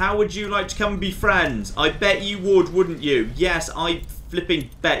scorpions. How would you like to come and be friends? I bet you would, wouldn't you? Yes, I flipping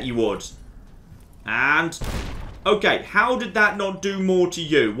bet you would. And... okay, how did that not do more to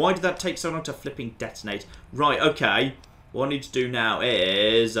you? Why did that take so long to flipping detonate? Right, okay. What I need to do now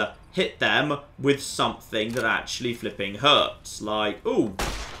is hit them with something that actually flipping hurts. Like, ooh,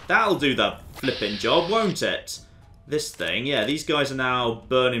 that'll do the flipping job, won't it? This thing, yeah, these guys are now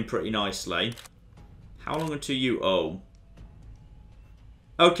burning pretty nicely. How long until you... oh.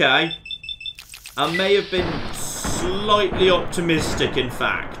 Okay. I may have been slightly optimistic, in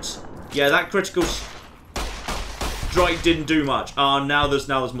fact. Yeah, that critical strike didn't do much. Ah, now there's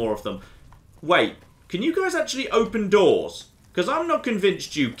more of them. Wait, can you guys actually open doors? Because I'm not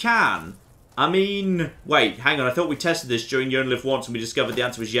convinced you can. I mean... wait, hang on, I thought we tested this during You Only Live Once and we discovered the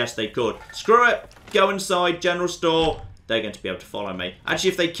answer was yes, they could. Screw it! Go inside, general store. They're going to be able to follow me. Actually,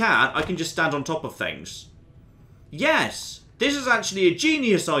 if they can, I can just stand on top of things. Yes! This is actually a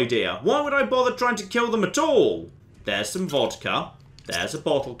genius idea. Why would I bother trying to kill them at all? There's some vodka. There's a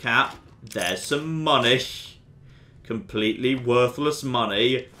bottle cap. There's some money. Completely worthless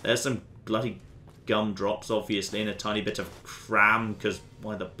money. There's some bloody gumdrops, obviously, and a tiny bit of cram, because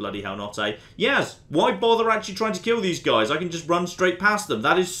why the bloody hell not, eh? Yes, why bother actually trying to kill these guys? I can just run straight past them.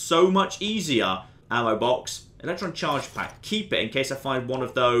 That is so much easier. Ammo box. Electron charge pack. Keep it in case I find one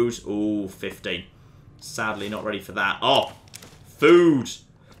of those. Ooh, 50. Sadly, not ready for that. Oh, food.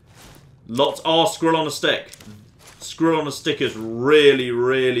 Lots. Oh, squirrel on a stick. Squirrel on a stick is really,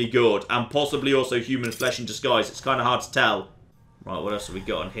 really good. And possibly also human flesh in disguise. It's kind of hard to tell. Right, what else have we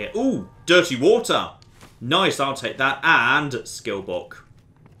got on here? Ooh, dirty water. Nice, I'll take that. And skill book.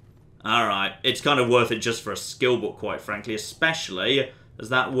 Alright, it's kind of worth it just for a skill book, quite frankly. Especially as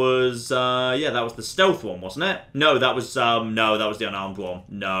that was, yeah, that was the stealth one, wasn't it? No, that was, no, that was the unarmed one.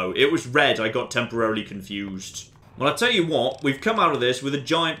 No, it was red. I got temporarily confused. Well, I'll tell you what, we've come out of this with a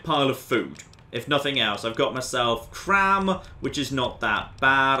giant pile of food. If nothing else, I've got myself cram, which is not that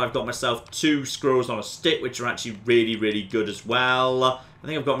bad. I've got myself 2 squirrels on a stick, which are actually really, really good as well. I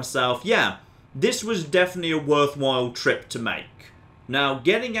think I've got myself, yeah, this was definitely a worthwhile trip to make. Now,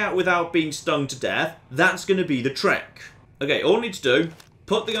 getting out without being stung to death, that's going to be the trick. Okay, all I need to do,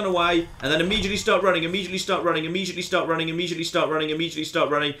 put the gun away, and then immediately start running, immediately start running, immediately start running, immediately start running, immediately start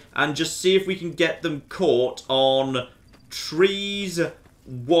running, and just see if we can get them caught on trees,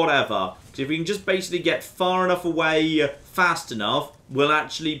 whatever. So if we can just basically get far enough away fast enough, we'll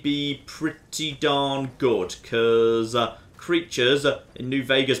actually be pretty darn good. Because creatures in New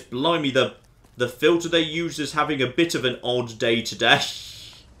Vegas, blimey, the filter they use is having a bit of an odd day today.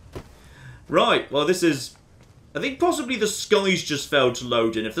 Right, well this is... I think possibly the skies just failed to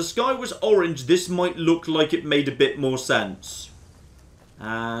load in. If the sky was orange, this might look like it made a bit more sense.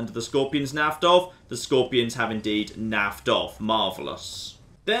 And the scorpions naffed off. The scorpions have indeed naffed off. Marvellous.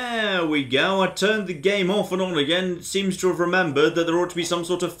 There we go. I turned the game off and on again. It seems to have remembered that there ought to be some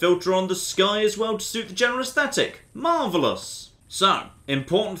sort of filter on the sky as well to suit the general aesthetic. Marvellous. So,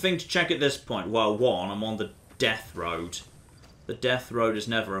 important thing to check at this point. Well, one, I'm on the death road. The death road is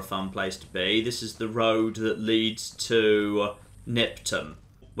never a fun place to be. This is the road that leads to Nipton,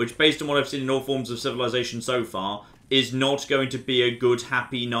 which, based on what I've seen in all forms of civilization so far, is not going to be a good,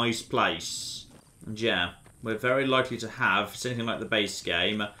 happy, nice place. And yeah, we're very likely to have something like the base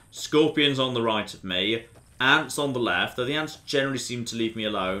game. Scorpions on the right of me, ants on the left, though the ants generally seem to leave me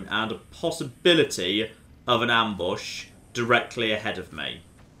alone, and a possibility of an ambush directly ahead of me.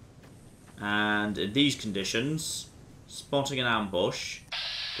 And in these conditions, spotting an ambush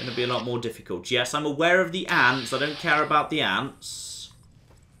is going to be a lot more difficult. Yes, I'm aware of the ants. I don't care about the ants.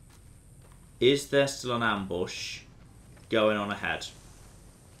 Is there still an ambush going on ahead?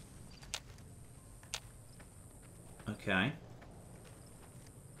 Okay.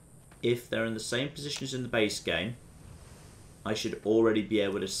 If they're in the same position as in the base game, I should already be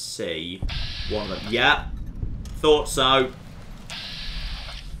able to see one of them. Yeah, thought so.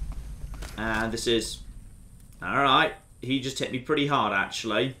 And this is... Alright, he just hit me pretty hard,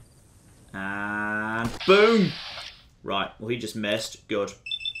 actually. And boom! Right, well, he just missed. Good.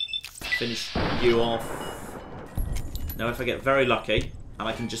 Finish you off. Now, if I get very lucky, and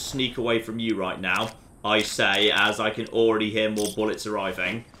I can just sneak away from you right now, I say, as I can already hear more bullets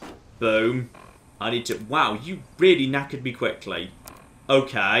arriving. Boom. I need to... Wow, you really knackered me quickly.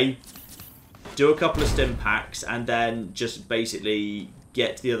 Okay. Do a couple of stim packs, and then just basically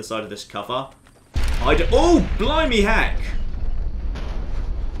get to the other side of this cover. Oh, blimey heck!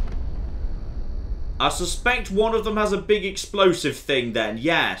 I suspect one of them has a big explosive thing then,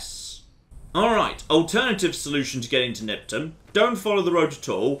 yes. Alright, alternative solution to getting to Nipton. Don't follow the road at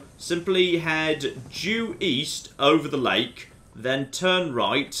all. Simply head due east over the lake, then turn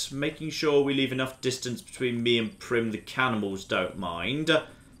right, making sure we leave enough distance between me and Primm the cannibals don't mind,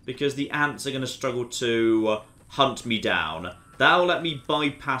 because the ants are going to struggle to hunt me down. That'll let me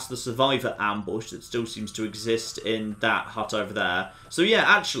bypass the survivor ambush that still seems to exist in that hut over there. So yeah,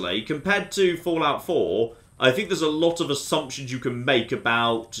 actually, compared to Fallout 4, I think there's a lot of assumptions you can make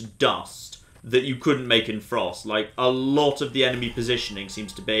about Dust that you couldn't make in Frost. Like, a lot of the enemy positioning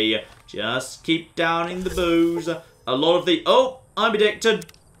seems to be just keep downing the booze. A lot of the... Oh, I'm addicted.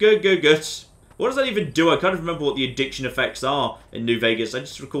 Good, good, good. What does that even do? I can't even remember what the addiction effects are in New Vegas. I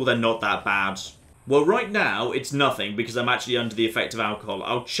just recall they're not that bad. Well, right now, it's nothing because I'm actually under the effect of alcohol.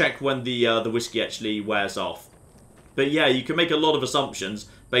 I'll check when the whiskey actually wears off. But yeah, you can make a lot of assumptions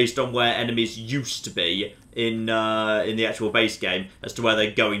based on where enemies used to be in the actual base game as to where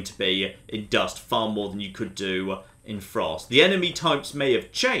they're going to be in Dust, far more than you could do in Frost. The enemy types may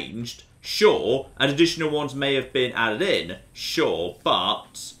have changed, sure, and additional ones may have been added in, sure,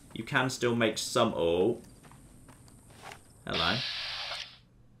 but you can still make some... Oh. Hello.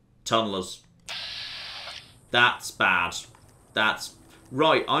 Tunnelers. That's bad. That's...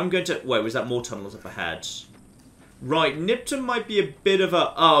 Right, I'm going to... Wait, was that more tunnelers up ahead? Right, Nipton might be a bit of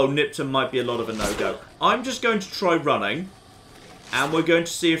a... Oh, Nipton might be a lot of a no-go. I'm just going to try running, and we're going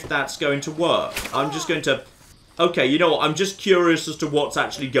to see if that's going to work. I'm just going to... Okay, you know what? I'm just curious as to what's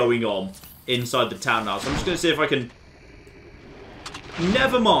actually going on inside the town now. So I'm just going to see if I can...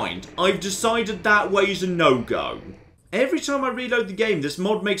 Never mind. I've decided that way's a no-go. Every time I reload the game, this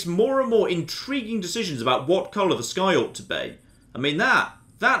mod makes more and more intriguing decisions about what colour the sky ought to be. I mean,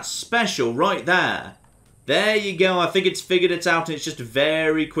 that's special right there. There you go. I think it's figured it out and it's just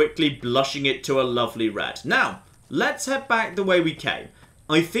very quickly blushing it to a lovely red. Now, let's head back the way we came.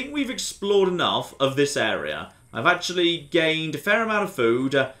 I think we've explored enough of this area. I've actually gained a fair amount of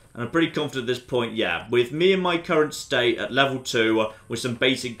food, and I'm pretty confident at this point, yeah. With me in my current state at level 2, with some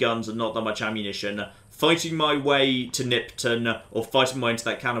basic guns and not that much ammunition, fighting my way to Nipton, or fighting my way into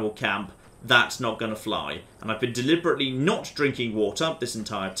that cannibal camp, that's not going to fly. And I've been deliberately not drinking water this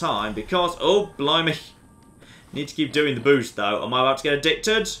entire time because, oh, blimey. Need to keep doing the booze, though. Am I about to get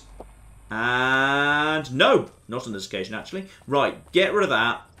addicted? And no, not on this occasion, actually. Right, get rid of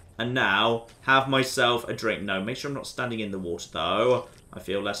that. And now, have myself a drink. No, make sure I'm not standing in the water, though. I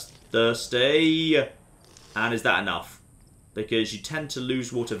feel less thirsty. And is that enough? Because you tend to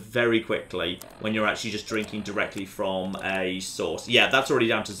lose water very quickly when you're actually just drinking directly from a source. Yeah, that's already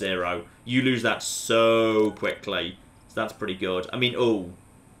down to 0. You lose that so quickly. So that's pretty good. I mean, oh.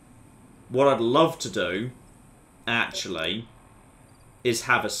 What I'd love to do, actually, is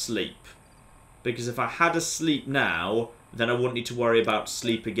have a sleep. Because if I had a sleep now, then I wouldn't need to worry about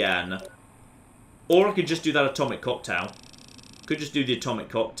sleep again. Or I could just do that atomic cocktail. Could just do the atomic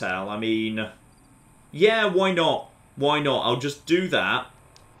cocktail. I mean, yeah, why not? Why not? I'll just do that.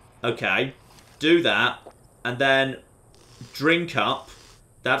 Okay. Do that. And then drink up.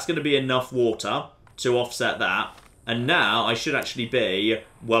 That's going to be enough water to offset that. And now I should actually be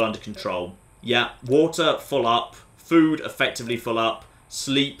well under control. Yeah, water full up. Food effectively full up.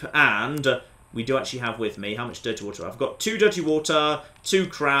 Sleep, and we do actually have with me, how much dirty water? I've got 2 dirty water, 2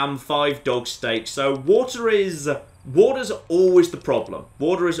 cram, 5 dog steaks. So water is Water's always the problem.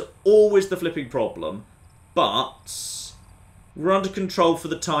 Water is always the flipping problem. But we're under control for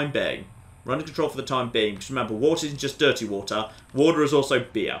the time being. We're under control for the time being. Because remember, water isn't just dirty water. Water is also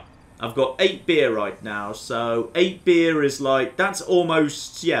beer. I've got 8 beer right now. So 8 beer is like, that's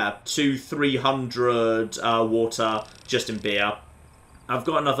almost, yeah, 200-300 water just in beer. I've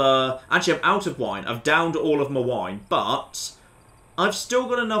got another... Actually, I'm out of wine. I've downed all of my wine. But I've still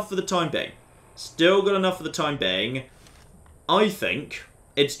got enough for the time being. Still got enough for the time being. I think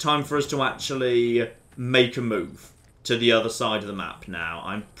it's time for us to actually make a move to the other side of the map now.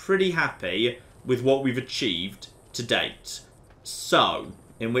 I'm pretty happy with what we've achieved to date. So,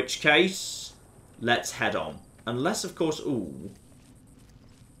 in which case, let's head on. Unless, of course... Ooh.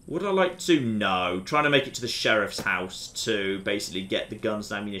 Would I like to? No. Trying to make it to the sheriff's house to basically get the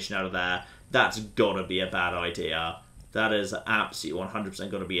guns and ammunition out of there. That's gotta be a bad idea. That is absolutely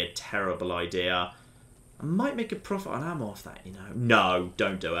 100% going to be a terrible idea. I might make a profit on ammo off that, you know. No,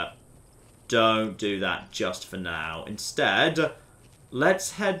 don't do it. Don't do that just for now. Instead,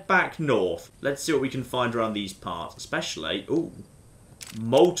 let's head back north. Let's see what we can find around these parts. Especially, ooh,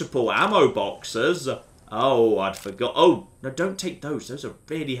 multiple ammo boxes. Oh, I'd forgot. Oh, no, don't take those. Those are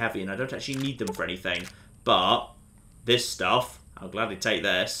really heavy and I don't actually need them for anything. But this stuff, I'll gladly take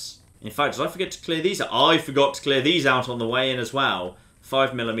this. In fact, did I forget to clear these out? I forgot to clear these out on the way in as well.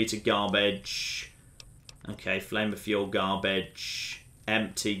 5mm garbage. Okay, flame of fuel garbage.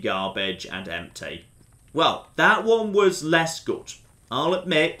 Empty garbage and empty. Well, that one was less good. I'll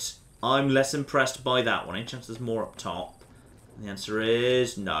admit, I'm less impressed by that one. Any chance there's more up top? And the answer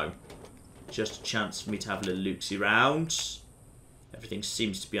is no. Just a chance for me to have a little loopsy round. Everything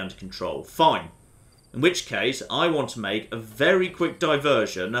seems to be under control. Fine. In which case, I want to make a very quick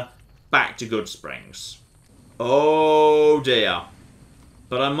diversion back to Good Springs. Oh dear.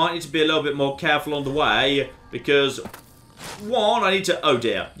 But I might need to be a little bit more careful on the way because, one, I need to... Oh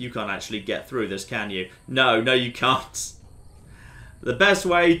dear, you can't actually get through this, can you? No, you can't. The best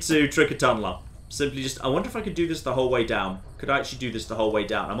way to trick a tunneler. Simply just... I wonder if I could do this the whole way down. Could I actually do this the whole way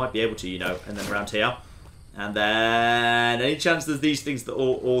down? I might be able to, you know. And then around here. And then... Any chance there's these things that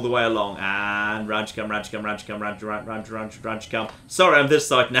all the way along. And round you come, round you come, round you come, round you come. Sorry, I'm this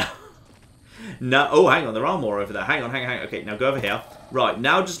side now. No, oh, hang on, there are more over there. Hang on. Okay, now go over here. Right,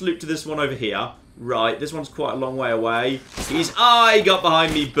 now just loop to this one over here. Right, this one's quite a long way away. He got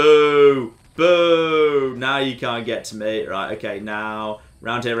behind me. Boo. Boo. Now you can't get to me. Right, okay, now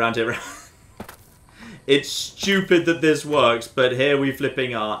round here. It's stupid that this works, but here we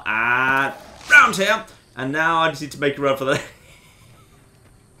flipping are. And round here. And now I just need to make a run for the...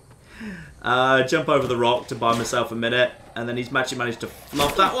 jump over the rock to buy myself a minute. And then he's actually managed to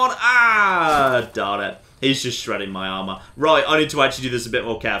fluff that one. Ah, darn it. He's just shredding my armor. Right, I need to actually do this a bit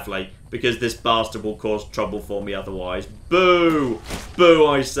more carefully. Because this bastard will cause trouble for me otherwise. Boo! Boo,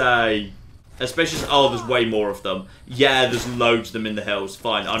 I say. Especially... Oh, there's way more of them. Yeah, there's loads of them in the hills.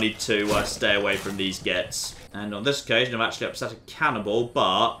 Fine, I need to stay away from these gets. And on this occasion, I've actually upset a cannibal,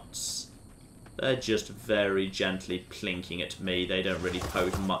 but... They're just very gently plinking at me. They don't really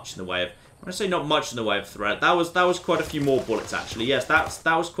pose much in the way of... When I say not much in the way of threat, that was quite a few more bullets, actually. Yes, that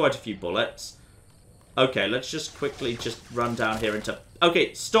was quite a few bullets. Okay, let's just quickly just run down here into...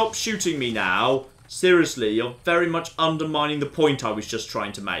 Okay, stop shooting me now. Seriously, you're very much undermining the point I was just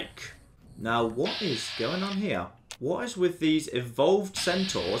trying to make. Now, what is going on here? What is with these evolved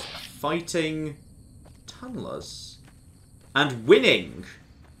centaurs fighting tunnelers? And winning,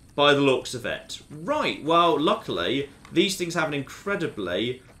 by the looks of it. Right, well, luckily, these things have an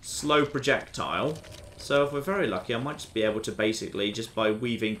incredibly slow projectile. So if we're very lucky, I might just be able to basically, just by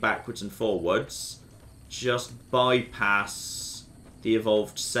weaving backwards and forwards, just bypass the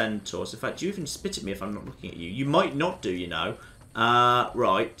evolved centaurs. In fact, you even spit at me if I'm not looking at you. You might not do, you know.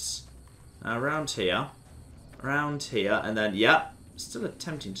 Right. Around here, and then, yeah, still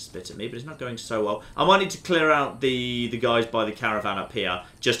attempting to spit at me, but it's not going so well. I might need to clear out the guys by the caravan up here,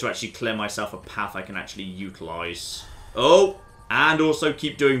 just to actually clear myself a path I can actually utilise. Oh, and also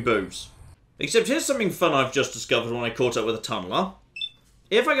keep doing boos. Except here's something fun I've just discovered when I caught up with a tunneler.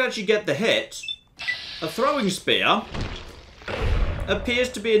 If I can actually get the hit, a throwing spear appears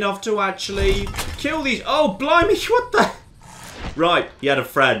to be enough to actually kill these... Oh, blimey, what the... Right, he had a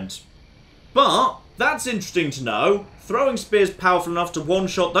friend. But, that's interesting to know. Throwing spear's powerful enough to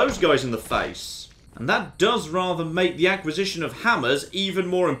one-shot those guys in the face. And that does rather make the acquisition of hammers even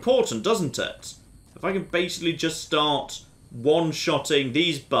more important, doesn't it? If I can basically just start one-shotting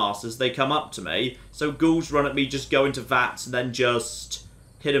these bastards, they come up to me. So ghouls run at me, just go into vats, and then just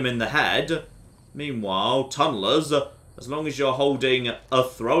hit them in the head. Meanwhile, tunnelers, As long as you're holding a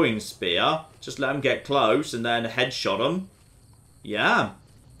throwing spear, just let them get close and then headshot them. Yeah,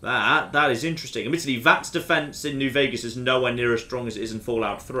 that is interesting. Admittedly, VAT's defense in New Vegas is nowhere near as strong as it is in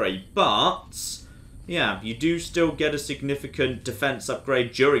Fallout 3, but yeah, you do still get a significant defense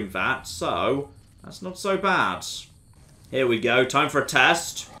upgrade during that, so that's not so bad. Here we go, time for a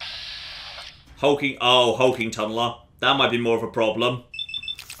test. Hulking Tunneler. That might be more of a problem.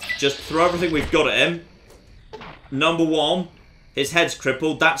 Just throw everything we've got at him. Number 1, his head's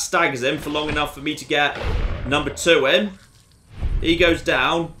crippled. That staggers him for long enough for me to get number 2 in. He goes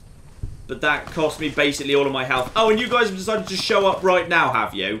down, but that cost me basically all of my health. Oh, and you guys have decided to show up right now,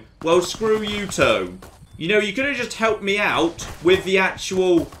 have you? Well, screw you too. You know, you could have just helped me out with the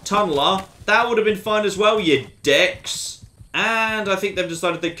actual tunneler. That would have been fine as well, you dicks. And I think they've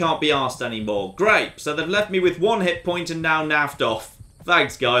decided they can't be arsed anymore. Great, so they've left me with 1 hit point and now naffed off.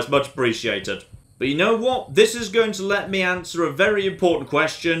 Thanks, guys, much appreciated. But you know what? This is going to let me answer a very important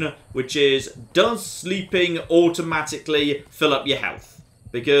question, which is, does sleeping automatically fill up your health?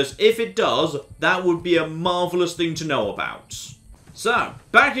 Because if it does, that would be a marvellous thing to know about. So,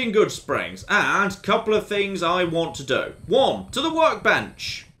 back in Goodsprings, and a couple of things I want to do. 1, to the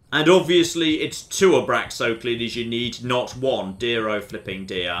workbench. And obviously, it's 2 Abraxo cleaners you need, not 1. Dear oh flipping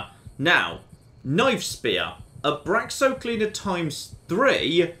dear. Now, knife spear. Abraxo cleaner times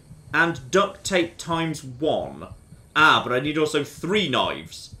 3... and duct tape times 1. Ah, but I need also 3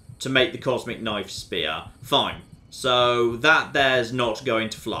 knives to make the cosmic knife spear. Fine. So that there's not going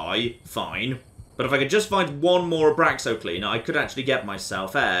to fly. Fine. But if I could just find 1 more Abraxo cleaner, I could actually get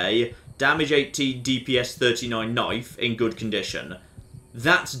myself a damage 18, DPS 39 knife in good condition.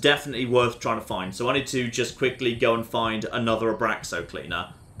 That's definitely worth trying to find. So I need to just quickly go and find another Abraxo cleaner.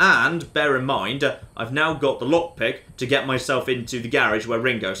 And, bear in mind, I've now got the lockpick to get myself into the garage where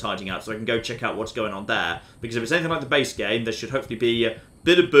Ringo's hiding out, so I can go check out what's going on there. Because if it's anything like the base game, there should hopefully be a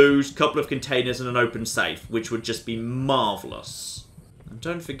bit of booze, couple of containers, and an open safe, which would just be marvellous. And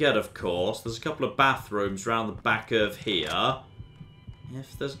don't forget, of course, there's a couple of bathrooms around the back of here.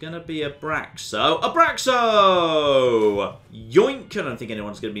 If there's going to be a Abraxo... Abraxo! Yoink! I don't think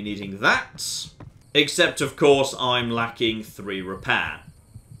anyone's going to be needing that. Except, of course, I'm lacking 3 repair.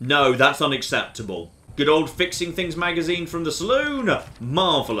 No, that's unacceptable. Good old Fixing Things magazine from the saloon.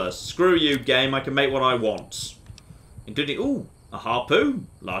 Marvellous. Screw you, game. I can make what I want. Including, ooh, a harpoon.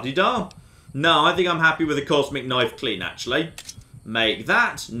 La-di-da. No, I think I'm happy with a cosmic knife clean, actually. Make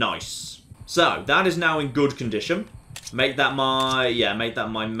that nice. So, that is now in good condition. Make that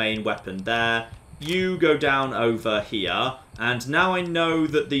my main weapon there. You go down over here. And now I know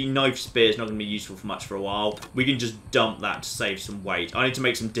that the knife spear is not going to be useful for much for a while. We can just dump that to save some weight. I need to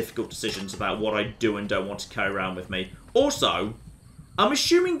make some difficult decisions about what I do and don't want to carry around with me. Also, I'm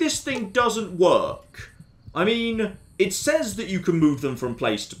assuming this thing doesn't work. I mean, it says that you can move them from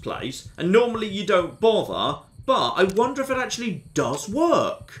place to place, and normally you don't bother, but I wonder if it actually does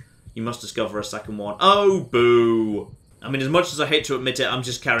work. You must discover a second one. Oh, boo. I mean, as much as I hate to admit it, I'm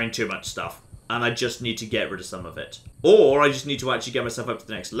just carrying too much stuff. And I just need to get rid of some of it. Or I just need to actually get myself up to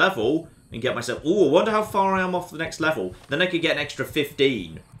the next level and get myself... Ooh, I wonder how far I am off the next level. Then I could get an extra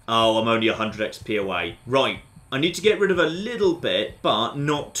 15. Oh, I'm only 100 XP away. Right. I need to get rid of a little bit, but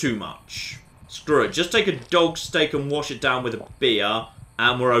not too much. Screw it. Just take a dog steak and wash it down with a beer,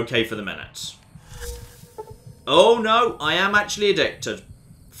 and we're okay for the minute. Oh, no. I am actually addicted.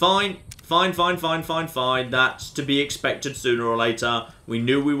 Fine. Fine. That's to be expected sooner or later. We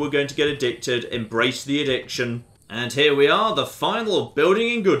knew we were going to get addicted. Embrace the addiction. And here we are, the final building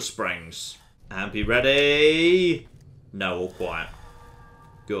in Goodsprings. And be ready. No, all quiet.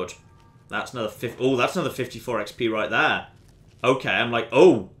 Good. That's another that's another 54 XP right there. Okay, I'm like,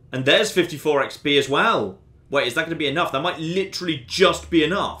 oh, and there's 54 XP as well. Wait, is that going to be enough? That might literally just be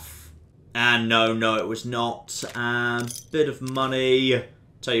enough. And no, it was not. Bit of money.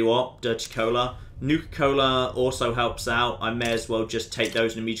 Tell you what, Dirty Cola. Nuka-Cola also helps out. I may as well just take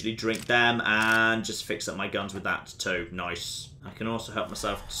those and immediately drink them and just fix up my guns with that too. Nice. I can also help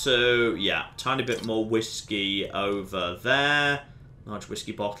myself to, yeah, tiny bit more whiskey over there. Large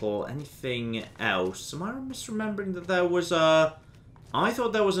whiskey bottle. Anything else? Am I misremembering that there was a... I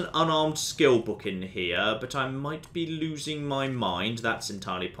thought there was an unarmed skill book in here, but I might be losing my mind. That's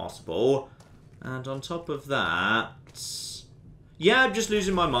entirely possible. And on top of that... yeah, I'm just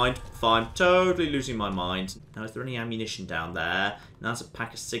losing my mind. Fine. Totally losing my mind. Now, is there any ammunition down there? Now, that's a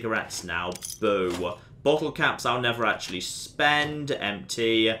pack of cigarettes now. Boo. Bottle caps I'll never actually spend.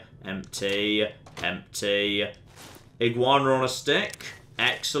 Empty. Iguana on a stick.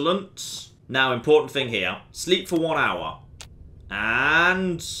 Excellent. Now, important thing here. Sleep for 1 hour.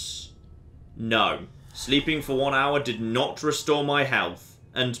 And... no. Sleeping for 1 hour did not restore my health.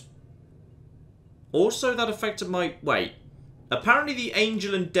 And also that affected my... Wait. Apparently the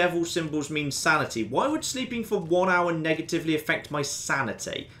angel and devil symbols mean sanity. Why would sleeping for 1 hour negatively affect my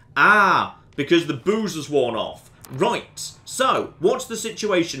sanity? Ah, because the booze has worn off. Right. So, what's the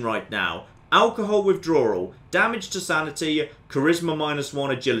situation right now? Alcohol withdrawal, damage to sanity, charisma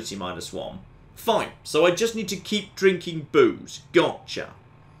 -1, agility -1. Fine. So I just need to keep drinking booze. Gotcha.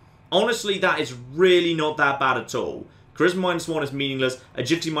 Honestly, that is really not that bad at all. Charisma -1 is meaningless,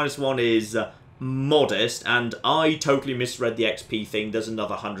 agility -1 is modest, and I totally misread the XP thing. There's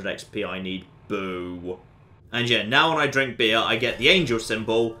another 100 XP I need. Boo. And yeah, now when I drink beer, I get the angel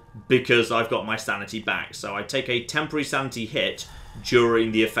symbol because I've got my sanity back. So I take a temporary sanity hit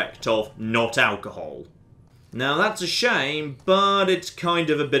during the effect of not alcohol. Now that's a shame, but it's kind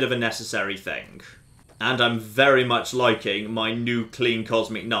of a bit of a necessary thing. And I'm very much liking my new clean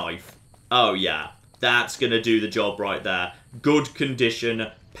cosmic knife. Oh yeah, that's gonna do the job right there. Good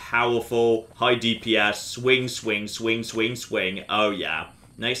condition, powerful, high DPS, swing, swing, swing, swing, swing. Oh yeah.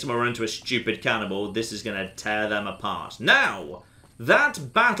 Next time I run into a stupid cannibal, this is gonna tear them apart. Now,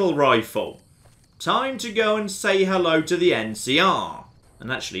 that battle rifle. Time to go and say hello to the NCR.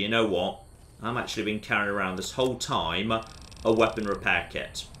 And actually, you know what? I've actually been carrying around this whole time a weapon repair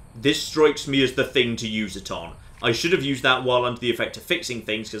kit. This strikes me as the thing to use it on. I should have used that while under the effect of fixing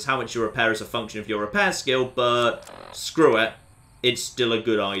things, because how much you repair is a function of your repair skill, but screw it. It's still a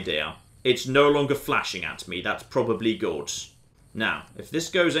good idea. It's no longer flashing at me. That's probably good. Now, if this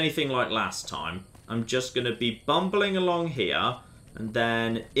goes anything like last time, I'm just going to be bumbling along here, and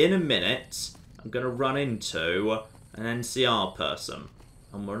then in a minute, I'm going to run into an NCR person.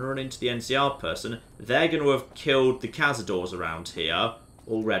 And when I run into the NCR person, they're going to have killed the cazadors around here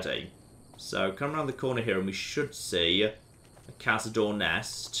already. So come around the corner here and we should see a cazador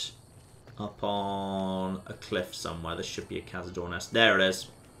nest up on a cliff somewhere. There should be a cazador nest. There it is.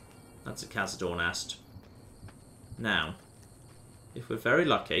 That's a cazador nest. Now, if we're very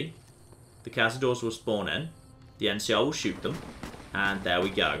lucky, the cazadors will spawn in, the NCR will shoot them, and there we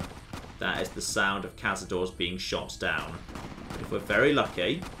go. That is the sound of cazadors being shot down. If we're very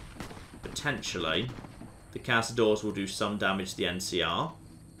lucky, potentially, the cazadors will do some damage to the NCR,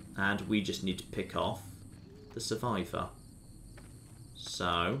 and we just need to pick off the survivor.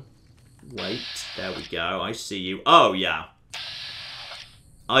 So, wait, there we go, I see you. Oh, yeah.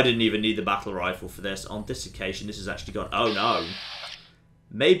 I didn't even need the battle rifle for this. On this occasion, this has actually got... Oh, no.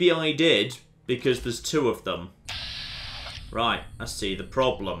 Maybe I did, because there's two of them. Right, I see the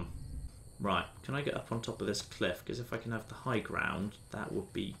problem. Right, can I get up on top of this cliff? Because if I can have the high ground, that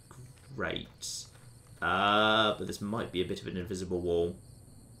would be great. But this might be a bit of an invisible wall.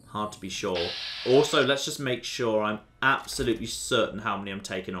 Hard to be sure. Also, let's just make sure I'm absolutely certain how many I'm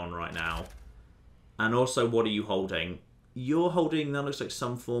taking on right now. And also, what are you holding? You're holding, that looks like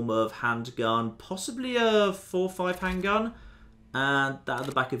some form of handgun. Possibly a 4.5 handgun. And that at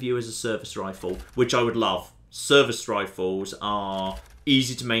the back of you is a service rifle, which I would love. Service rifles are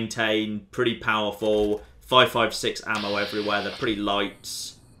easy to maintain, pretty powerful, 5.56 ammo everywhere, they're pretty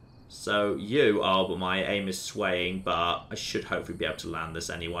light. So you are, but my aim is swaying, but I should hopefully be able to land this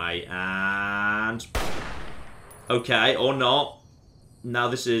anyway. And okay, or not. Now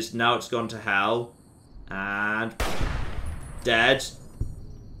it's gone to hell. And dead.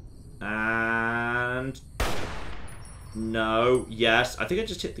 And no, yes. I think I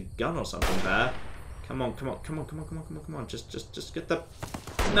just hit the gun or something there. Come on, come on, come on, come on, come on, come on, come on. Just get the...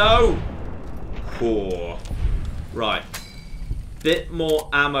 No! Poor. Right. Bit more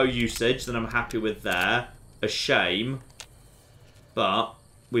ammo usage than I'm happy with there. A shame. But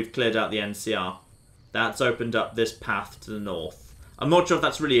we've cleared out the NCR. That's opened up this path to the north. I'm not sure if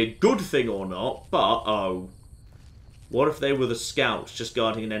that's really a good thing or not, but, oh. What if they were the scouts just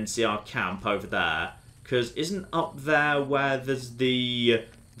guarding an NCR camp over there? Because isn't up there where there's the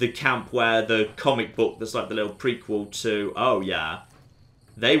camp where the comic book that's like the little prequel to... Oh, yeah.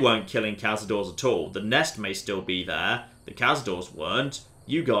 They weren't killing cazadors at all. The nest may still be there. The cazadors weren't.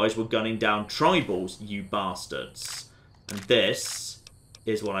 You guys were gunning down tribals, you bastards. And this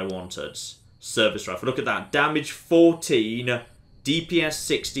is what I wanted. Service rifle. Look at that. Damage 14, DPS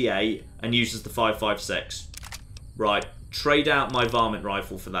 68, and uses the 5.56. Right. Trade out my varmint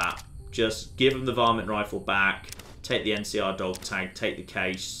rifle for that. Just give them the varmint rifle back. Take the NCR dog tag. Take the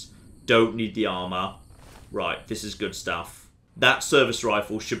case. Don't need the armor. Right. This is good stuff. That service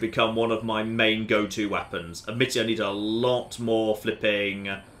rifle should become one of my main go-to weapons. Admittedly, I need a lot more flipping...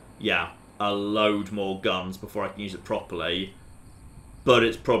 Yeah, a load more guns before I can use it properly. But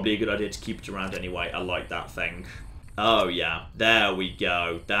it's probably a good idea to keep it around anyway. I like that thing. Oh, yeah. There we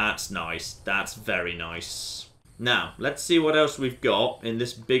go. That's nice. That's very nice. Now, let's see what else we've got in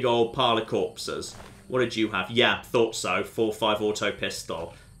this big old pile of corpses. What did you have? Yeah, thought so. 4.5 auto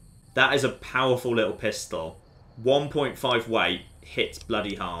pistol. That is a powerful little pistol. 1.5 weight. Hits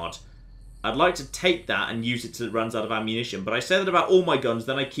bloody hard. I'd like to take that and use it till it runs out of ammunition, but I say that about all my guns,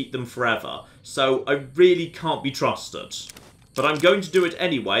 then I keep them forever. So I really can't be trusted. But I'm going to do it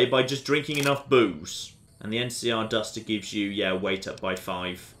anyway by just drinking enough booze. And the NCR Duster gives you, yeah, weight up by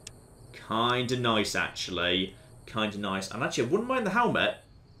 5. Kinda nice, actually. Kinda nice. And actually, I wouldn't mind the helmet.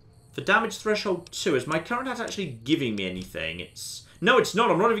 For damage threshold 2, is my current hat actually giving me anything? No, it's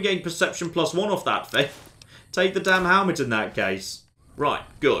not. I'm not even getting perception +1 off that thing. Take the damn helmet in that case. Right,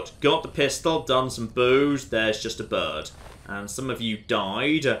 good. Got the pistol, done some booze. There's just a bird. And some of you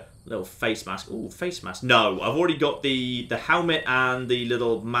died. Little face mask. Ooh, face mask. No, I've already got the helmet and the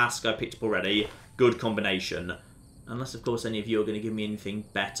little mask I picked up already. Good combination. Unless, of course, any of you are going to give me anything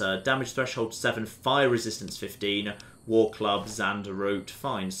better. Damage threshold 7, fire resistance 15, war club, Xander root.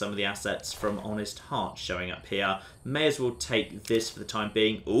 Fine, some of the assets from Honest Heart showing up here. May as well take this for the time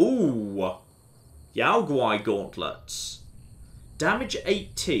being. Ooh! Yaoguai gauntlets. Damage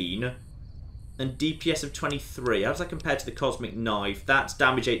 18 and DPS of 23. How does that compare to the Cosmic Knife? That's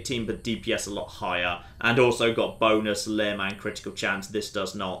damage 18 but DPS a lot higher. And also got bonus limb and critical chance. This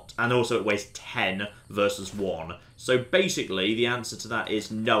does not. And also it weighs 10 versus 1. So basically the answer to that is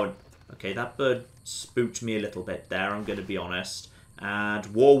no. Okay, that bird spooked me a little bit there, I'm going to be honest. And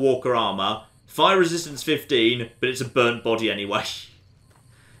War Walker armor. Fire resistance 15, but it's a burnt body anyway.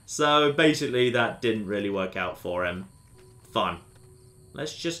 So basically that didn't really work out for him. Fine.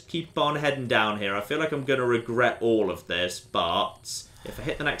 Let's just keep on heading down here. I feel like I'm going to regret all of this, but if I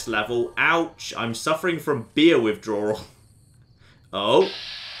hit the next level... Ouch! I'm suffering from beer withdrawal. Oh.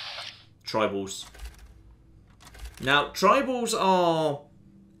 Tribals. Now, tribals are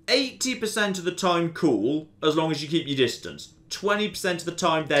 80% of the time cool, as long as you keep your distance. 20% of the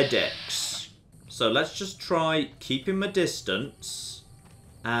time, they're dicks. So let's just try keeping my distance...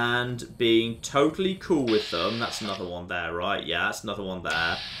 and being totally cool with them. That's another one there, right? Yeah, that's another one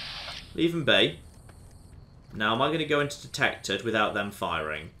there. Leave them be. Now, am I going to go into detected without them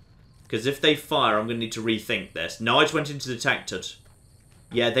firing? Because if they fire, I'm going to need to rethink this. No, I just went into detected.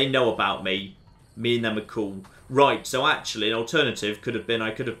 Yeah, they know about me. Me and them are cool. Right, so actually, an alternative could have been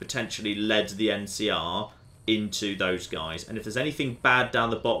I could have potentially led the NCR into those guys. And if there's anything bad down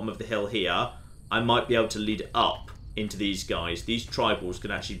the bottom of the hill here, I might be able to lead it up into these guys. These tribals could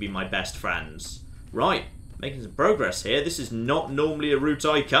actually be my best friends. Right, making some progress here. This is not normally a route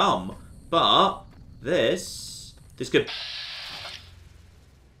I come, but this could...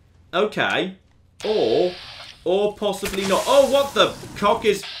 Okay. Or possibly not. Oh, what the cock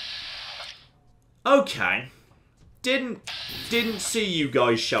is... Okay. Didn't see you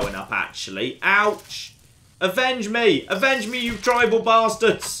guys showing up, actually. Ouch. Avenge me. Avenge me, you tribal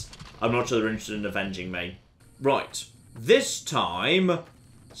bastards. I'm not sure they're interested in avenging me. Right, this time,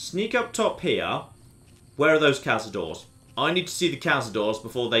 sneak up top here. Where are those cazadors? I need to see the cazadors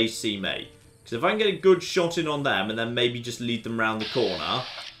before they see me. Because if I can get a good shot in on them and then maybe just lead them round the corner.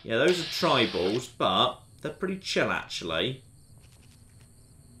 Yeah, those are tribals, but they're pretty chill, actually.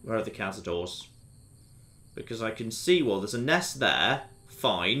 Where are the cazadors? Because I can see, well, there's a nest there.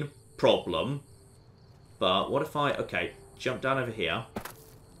 Fine, problem. But what if I... Okay, jump down over here.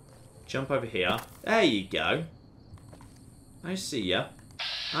 Jump over here. There you go. I see ya.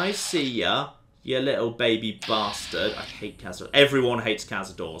 I see ya. You little baby bastard. I hate cazadors. Everyone hates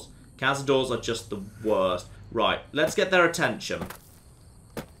cazadors. Cazadors are just the worst. Right, let's get their attention.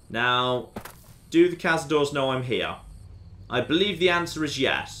 Now, do the cazadors know I'm here? I believe the answer is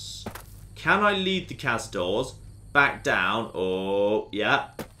yes. Can I lead the cazadors back down? Oh,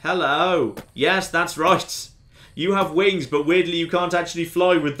 yeah. Hello. Yes, that's right. You have wings, but weirdly you can't actually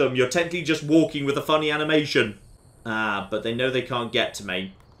fly with them. You're technically just walking with a funny animation. Ah, but they know they can't get to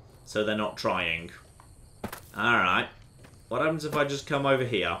me. So they're not trying. Alright. What happens if I just come over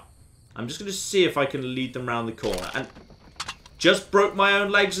here? I'm just going to see if I can lead them around the corner. And just broke my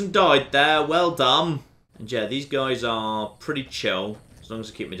own legs and died there. Well done. And yeah, these guys are pretty chill. As long as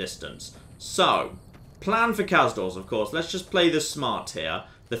I keep my distance. So, plan for cazadors, of course. Let's just play this smart here.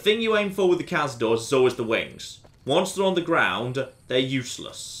 The thing you aim for with the cazadors is always the wings. Once they're on the ground, they're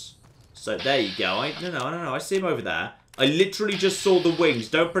useless. So there you go. No, I see him over there. I literally just saw the wings.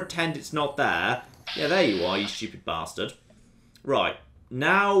 Don't pretend it's not there. Yeah, there you are, you stupid bastard. Right.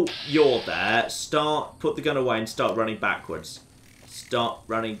 Now you're there. Put the gun away and start running backwards. Start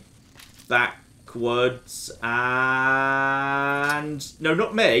running backwards. And... No,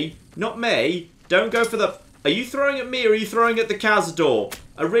 not me. Not me. Don't go for the... Are you throwing at me or are you throwing at the Cazador?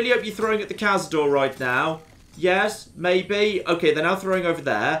 I really hope you're throwing at the Cazador right now. Yes, maybe. Okay, they're now throwing over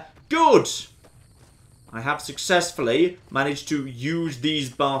there. Good! I have successfully managed to use these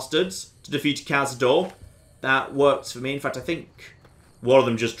bastards to defeat Cazador. That works for me. In fact, I think one of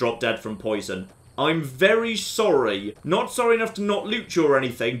them just dropped dead from poison. I'm very sorry. Not sorry enough to not loot you or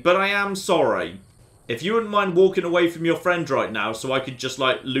anything, but I am sorry. If you wouldn't mind walking away from your friend right now so I could just,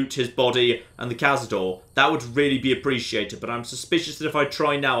 like, loot his body and the Cazador, that would really be appreciated. But I'm suspicious that if I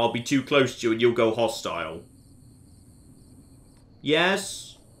try now, I'll be too close to you and you'll go hostile.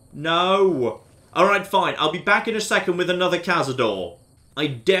 Yes? No? Alright, fine. I'll be back in a second with another Cazador. I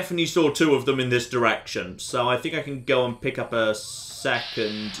definitely saw two of them in this direction, so I think I can go and pick up a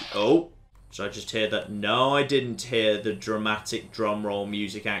second... Oh, did I just hear that? No, I didn't hear the dramatic drumroll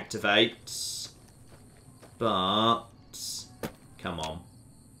music activate. But... Come on.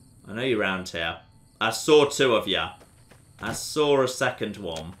 I know you're around here. I saw two of you. I saw a second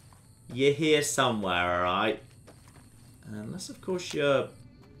one. You're here somewhere, alright? Unless, of course, you're...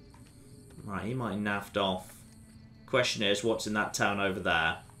 Right, he might have naffed off. Question is, what's in that town over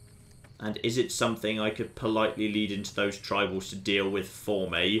there? And is it something I could politely lead into those tribals to deal with for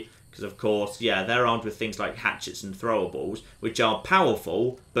me? Because, of course, yeah, they're armed with things like hatchets and throwables, which are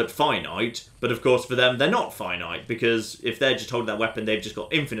powerful, but finite. But, of course, for them, they're not finite, because if they're just holding that weapon, they've just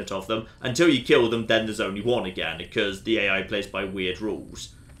got infinite of them. Until you kill them, then there's only one again, because the AI plays by weird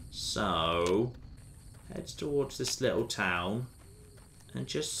rules. So, head towards this little town, and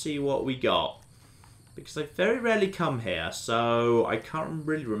just see what we got. Because I very rarely come here, so I can't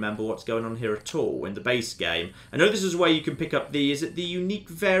really remember what's going on here at all in the base game. I know this is where you can pick up the, is it the unique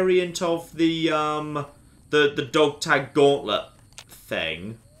variant of the dog tag gauntlet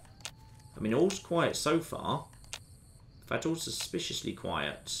thing? I mean, all's quiet so far. In fact, all suspiciously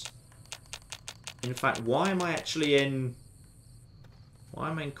quiet. In fact, why am I actually in... Why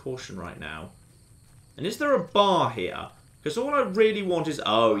am I in caution right now? And is there a bar here? Because all I really want is...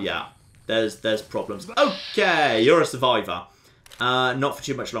 Oh, yeah. There's problems. Okay, you're a survivor. Not for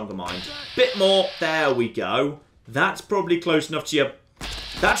too much longer, mind. Bit more. There we go. That's probably close enough to you.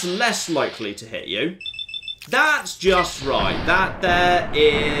 That's less likely to hit you. That's just right. That there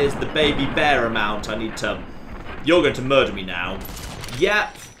is the baby bear amount I need to... You're going to murder me now.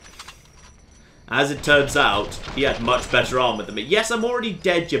 Yep. As it turns out, he had much better armor than me. Yes, I'm already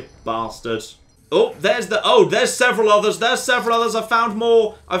dead, you bastard. Oh, there's the... Oh, there's several others. There's several others. I found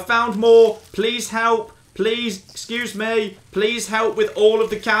more. I found more. Please help. Please, excuse me. Please help with all of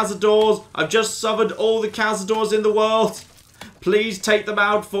the Cazadors. I've just summoned all the Cazadors in the world. Please take them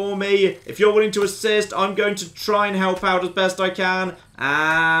out for me. If you're willing to assist, I'm going to try and help out as best I can.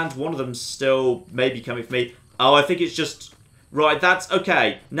 And one of them's still maybe coming for me. Oh, I think it's just... Right, that's...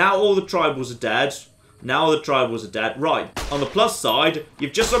 Okay, now all the tribals are dead. Now the tribals are dead. Right, on the plus side,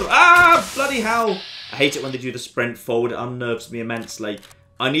 you've just sort of... Ah, bloody hell! I hate it when they do the sprint forward. It unnerves me immensely.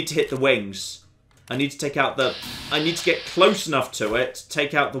 I need to hit the wings. I need to take out the... I need to get close enough to it to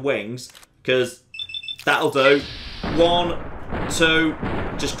take out the wings, because that'll do. 1, 2,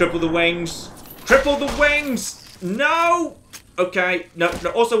 just cripple the wings. Cripple the wings! No! Okay, no.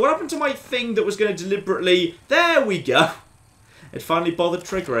 Also, what happened to my thing that was going to deliberately... There we go! It finally bothered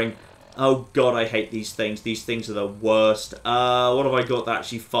triggering. Oh god, I hate these things. These things are the worst. What have I got that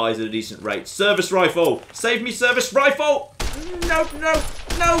actually fires at a decent rate? Service rifle! Save me, service rifle! No, no,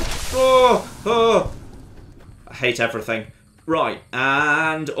 no! Oh. I hate everything. Right,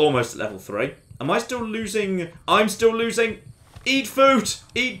 and almost at level 3. Am I still losing? I'm still losing. Eat food!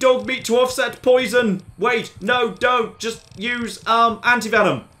 Eat dog meat to offset poison! Wait, no, don't! Just use,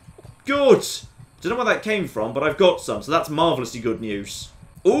 antivenom. Good! Don't know where that came from, but I've got some, so that's marvellously good news.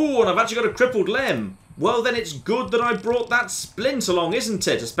 Ooh, and I've actually got a crippled limb. Well, then it's good that I brought that splint along, isn't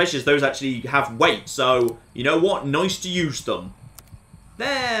it? Especially as those actually have weight, so, you know what? Nice to use them.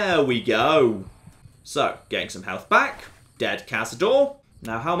 There we go. So, getting some health back. Dead Cazador.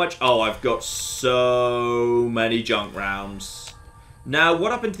 Now, how much? Oh, I've got so many junk rounds. Now,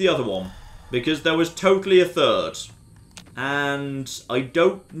 what happened to the other one? Because there was totally a third. And I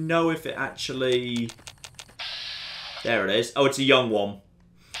don't know if it actually... There it is. Oh, it's a young one.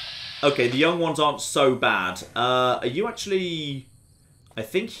 Okay, the young ones aren't so bad. Are you actually... I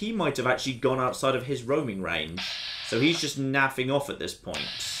think he might have actually gone outside of his roaming range. So he's just naffing off at this point.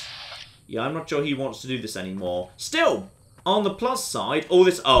 Yeah, I'm not sure he wants to do this anymore. Still, on the plus side, all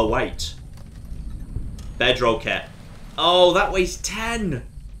this... Oh, wait. Bedroll kit. Oh, that weighs 10.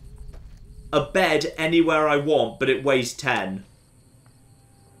 A bed anywhere I want, but it weighs 10.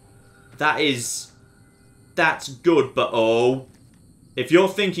 That is... That's good, but oh... If you're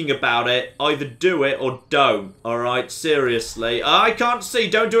thinking about it, either do it or don't. Alright, seriously. I can't see.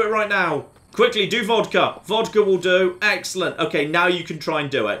 Don't do it right now. Quickly, do vodka. Vodka will do. Excellent. Okay, now you can try and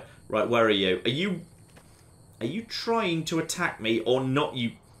do it. Right, where are you? Are you trying to attack me or not?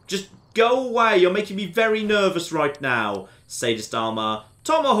 You just go away. You're making me very nervous right now. Sadist armor.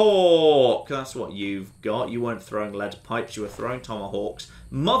 Tomahawk. That's what you've got. You weren't throwing lead pipes. You were throwing tomahawks.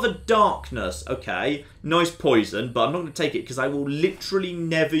 Mother Darkness. Okay. Nice poison, but I'm not going to take it because I will literally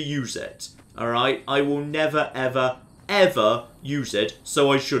never use it. Alright? I will never, ever, ever use it,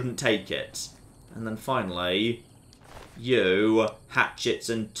 so I shouldn't take it. And then finally, you hatchets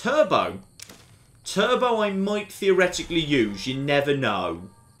and turbo. Turbo I might theoretically use. You never know.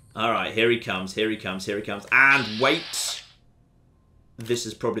 Alright, here he comes, here he comes, here he comes. And wait. This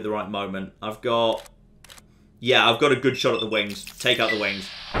is probably the right moment. I've got a good shot at the wings. Take out the wings.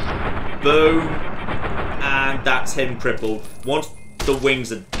 Boom. And that's him crippled. Once the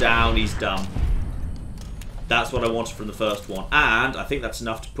wings are down, he's done. That's what I wanted from the first one. And I think that's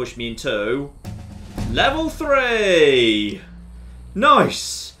enough to push me into level 3.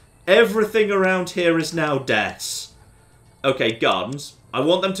 Nice. Everything around here is now dead. Okay, guns. I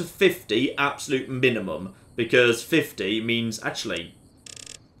want them to 50, absolute minimum. Because 50 means, actually,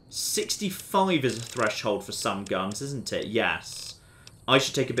 65 is a threshold for some guns, isn't it? Yes. I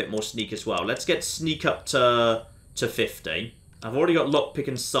should take a bit more sneak as well. Let's get sneak up to 50. I've already got lockpick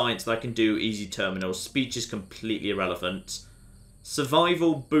and science that I can do easy terminals. Speech is completely irrelevant.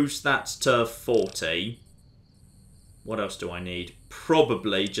 Survival, boost that to 40. What else do I need?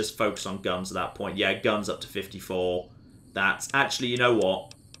 Probably just focus on guns at that point. Yeah, guns up to 54. That's actually, you know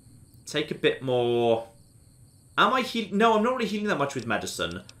what? Take a bit more. Am I healing? No, I'm not really healing that much with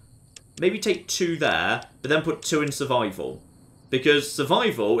medicine. Maybe take 2 there, but then put 2 in survival. Because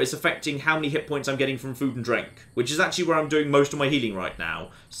survival is affecting how many hit points I'm getting from food and drink. Which is actually where I'm doing most of my healing right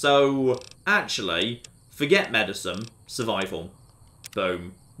now. So, actually, forget medicine. Survival.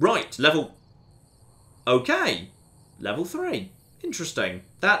 Boom. Right, level. Okay. Level 3. Interesting.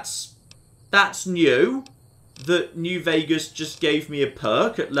 That's new. That New Vegas just gave me a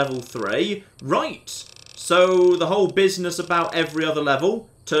perk at level 3. Right. So, the whole business about every other level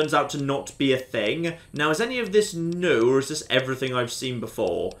turns out to not be a thing. Now, is any of this new, or is this everything I've seen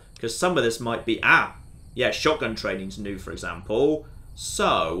before? Because some of this might be... yeah, shotgun training's new, for example.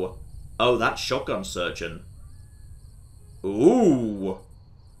 So... oh, that's shotgun surgeon. Ooh.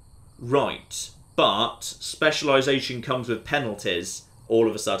 Right. But specialization comes with penalties all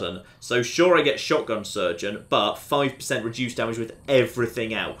of a sudden. So sure, I get shotgun surgeon, but 5% reduced damage with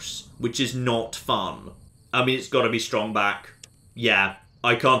everything else, which is not fun. I mean, it's got to be strong back. Yeah,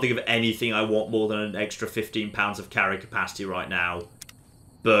 I can't think of anything I want more than an extra 15 pounds of carry capacity right now.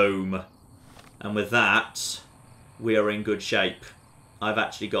 Boom. And with that, we are in good shape. I've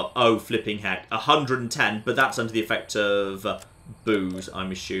actually got, oh, flipping heck, 110, but that's under the effect of booze,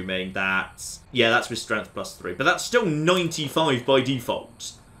 I'm assuming. That's, yeah, that's with strength plus 3, but that's still 95 by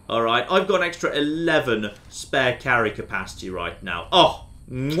default. Alright, I've got an extra 11 spare carry capacity right now. Oh,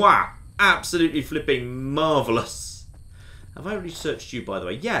 mwah, absolutely flipping marvellous. Have I already searched you, by the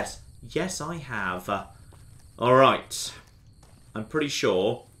way? Yes, yes I have. Alright, I'm pretty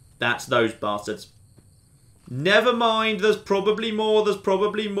sure that's those bastards. Never mind, there's probably more, there's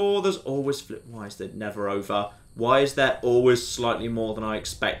probably more, there's always flip. Why is it never over? Why is there always slightly more than I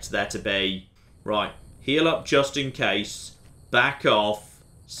expect there to be? Right, heal up just in case, back off,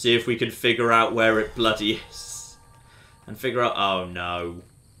 see if we can figure out where it bloody is. And figure out, oh no.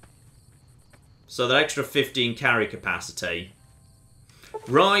 So that extra 15 carry capacity.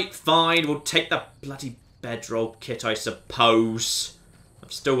 Right, fine, we'll take that bloody bedroll kit, I suppose.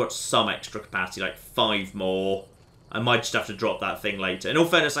 I've still got some extra capacity, like 5 more. I might just have to drop that thing later. In all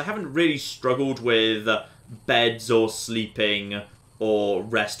fairness, I haven't really struggled with beds or sleeping or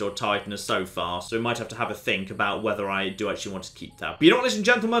rest or tiredness so far, so we might have to have a think about whether I do actually want to keep that. But you know what, ladies and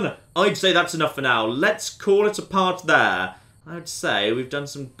gentlemen? I'd say that's enough for now. Let's call it a part there. I'd say we've done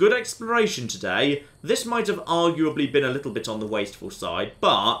some good exploration today. This might have arguably been a little bit on the wasteful side,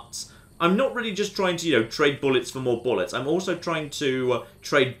 but I'm not really just trying to, you know, trade bullets for more bullets. I'm also trying to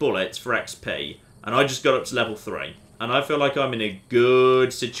trade bullets for XP. And I just got up to level 3. And I feel like I'm in a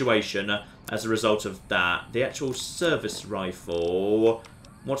good situation as a result of that. The actual service rifle,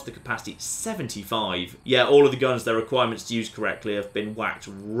 what's the capacity? 75. Yeah, all of the guns, their requirements to use correctly have been whacked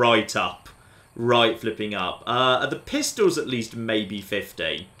right up. Right flipping up. The pistols at least maybe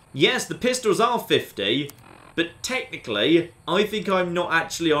 50. Yes, the pistols are 50. But technically, I think I'm not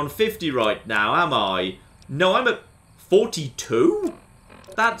actually on 50 right now, am I? No, I'm at 42?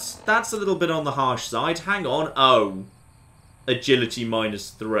 That's a little bit on the harsh side. Hang on. Oh. agility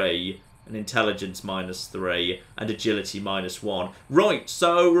 -3, and intelligence -3, and agility -1. Right,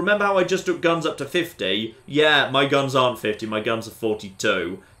 so remember how I just took guns up to 50? Yeah, my guns aren't 50, my guns are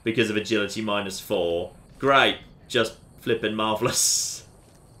 42 because of agility -4. Great, just flipping marvellous.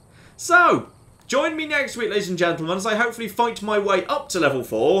 So, join me next week, ladies and gentlemen, as I hopefully fight my way up to level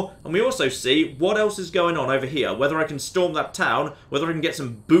 4, and we also see what else is going on over here, whether I can storm that town, whether I can get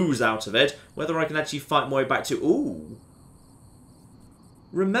some booze out of it, whether I can actually fight my way back to... Ooh.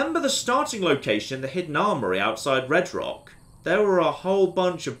 Remember the starting location, the hidden armory outside Red Rock? There were a whole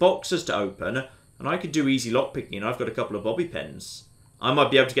bunch of boxes to open, and I could do easy lockpicking, and I've got a couple of bobby pins. I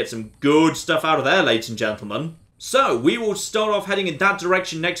might be able to get some good stuff out of there, ladies and gentlemen. So, we will start off heading in that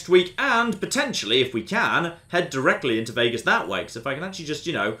direction next week, and potentially, if we can, head directly into Vegas that way. Because if I can actually just,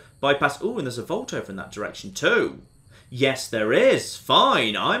 you know, bypass... Ooh, and there's a vault over in that direction too. Yes, there is.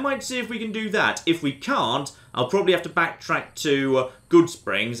 Fine. I might see if we can do that. If we can't, I'll probably have to backtrack to Good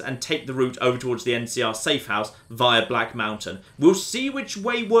Springs and take the route over towards the NCR safe house via Black Mountain. We'll see which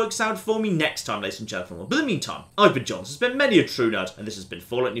way works out for me next time, ladies and gentlemen. But in the meantime, I've been John. This has been many a true nerd, and this has been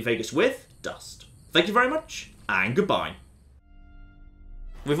Fallout New Vegas with Dust. Thank you very much, and goodbye.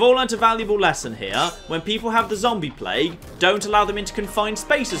 We've all learnt a valuable lesson here. When people have the zombie plague, don't allow them into confined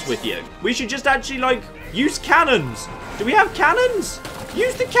spaces with you. We should just actually, like, use cannons. Do we have cannons?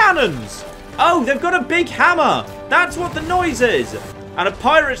 Use the cannons. Oh, they've got a big hammer. That's what the noise is. And a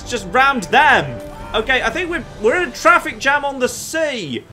pirate's just rammed them. Okay, I think we're in a traffic jam on the sea.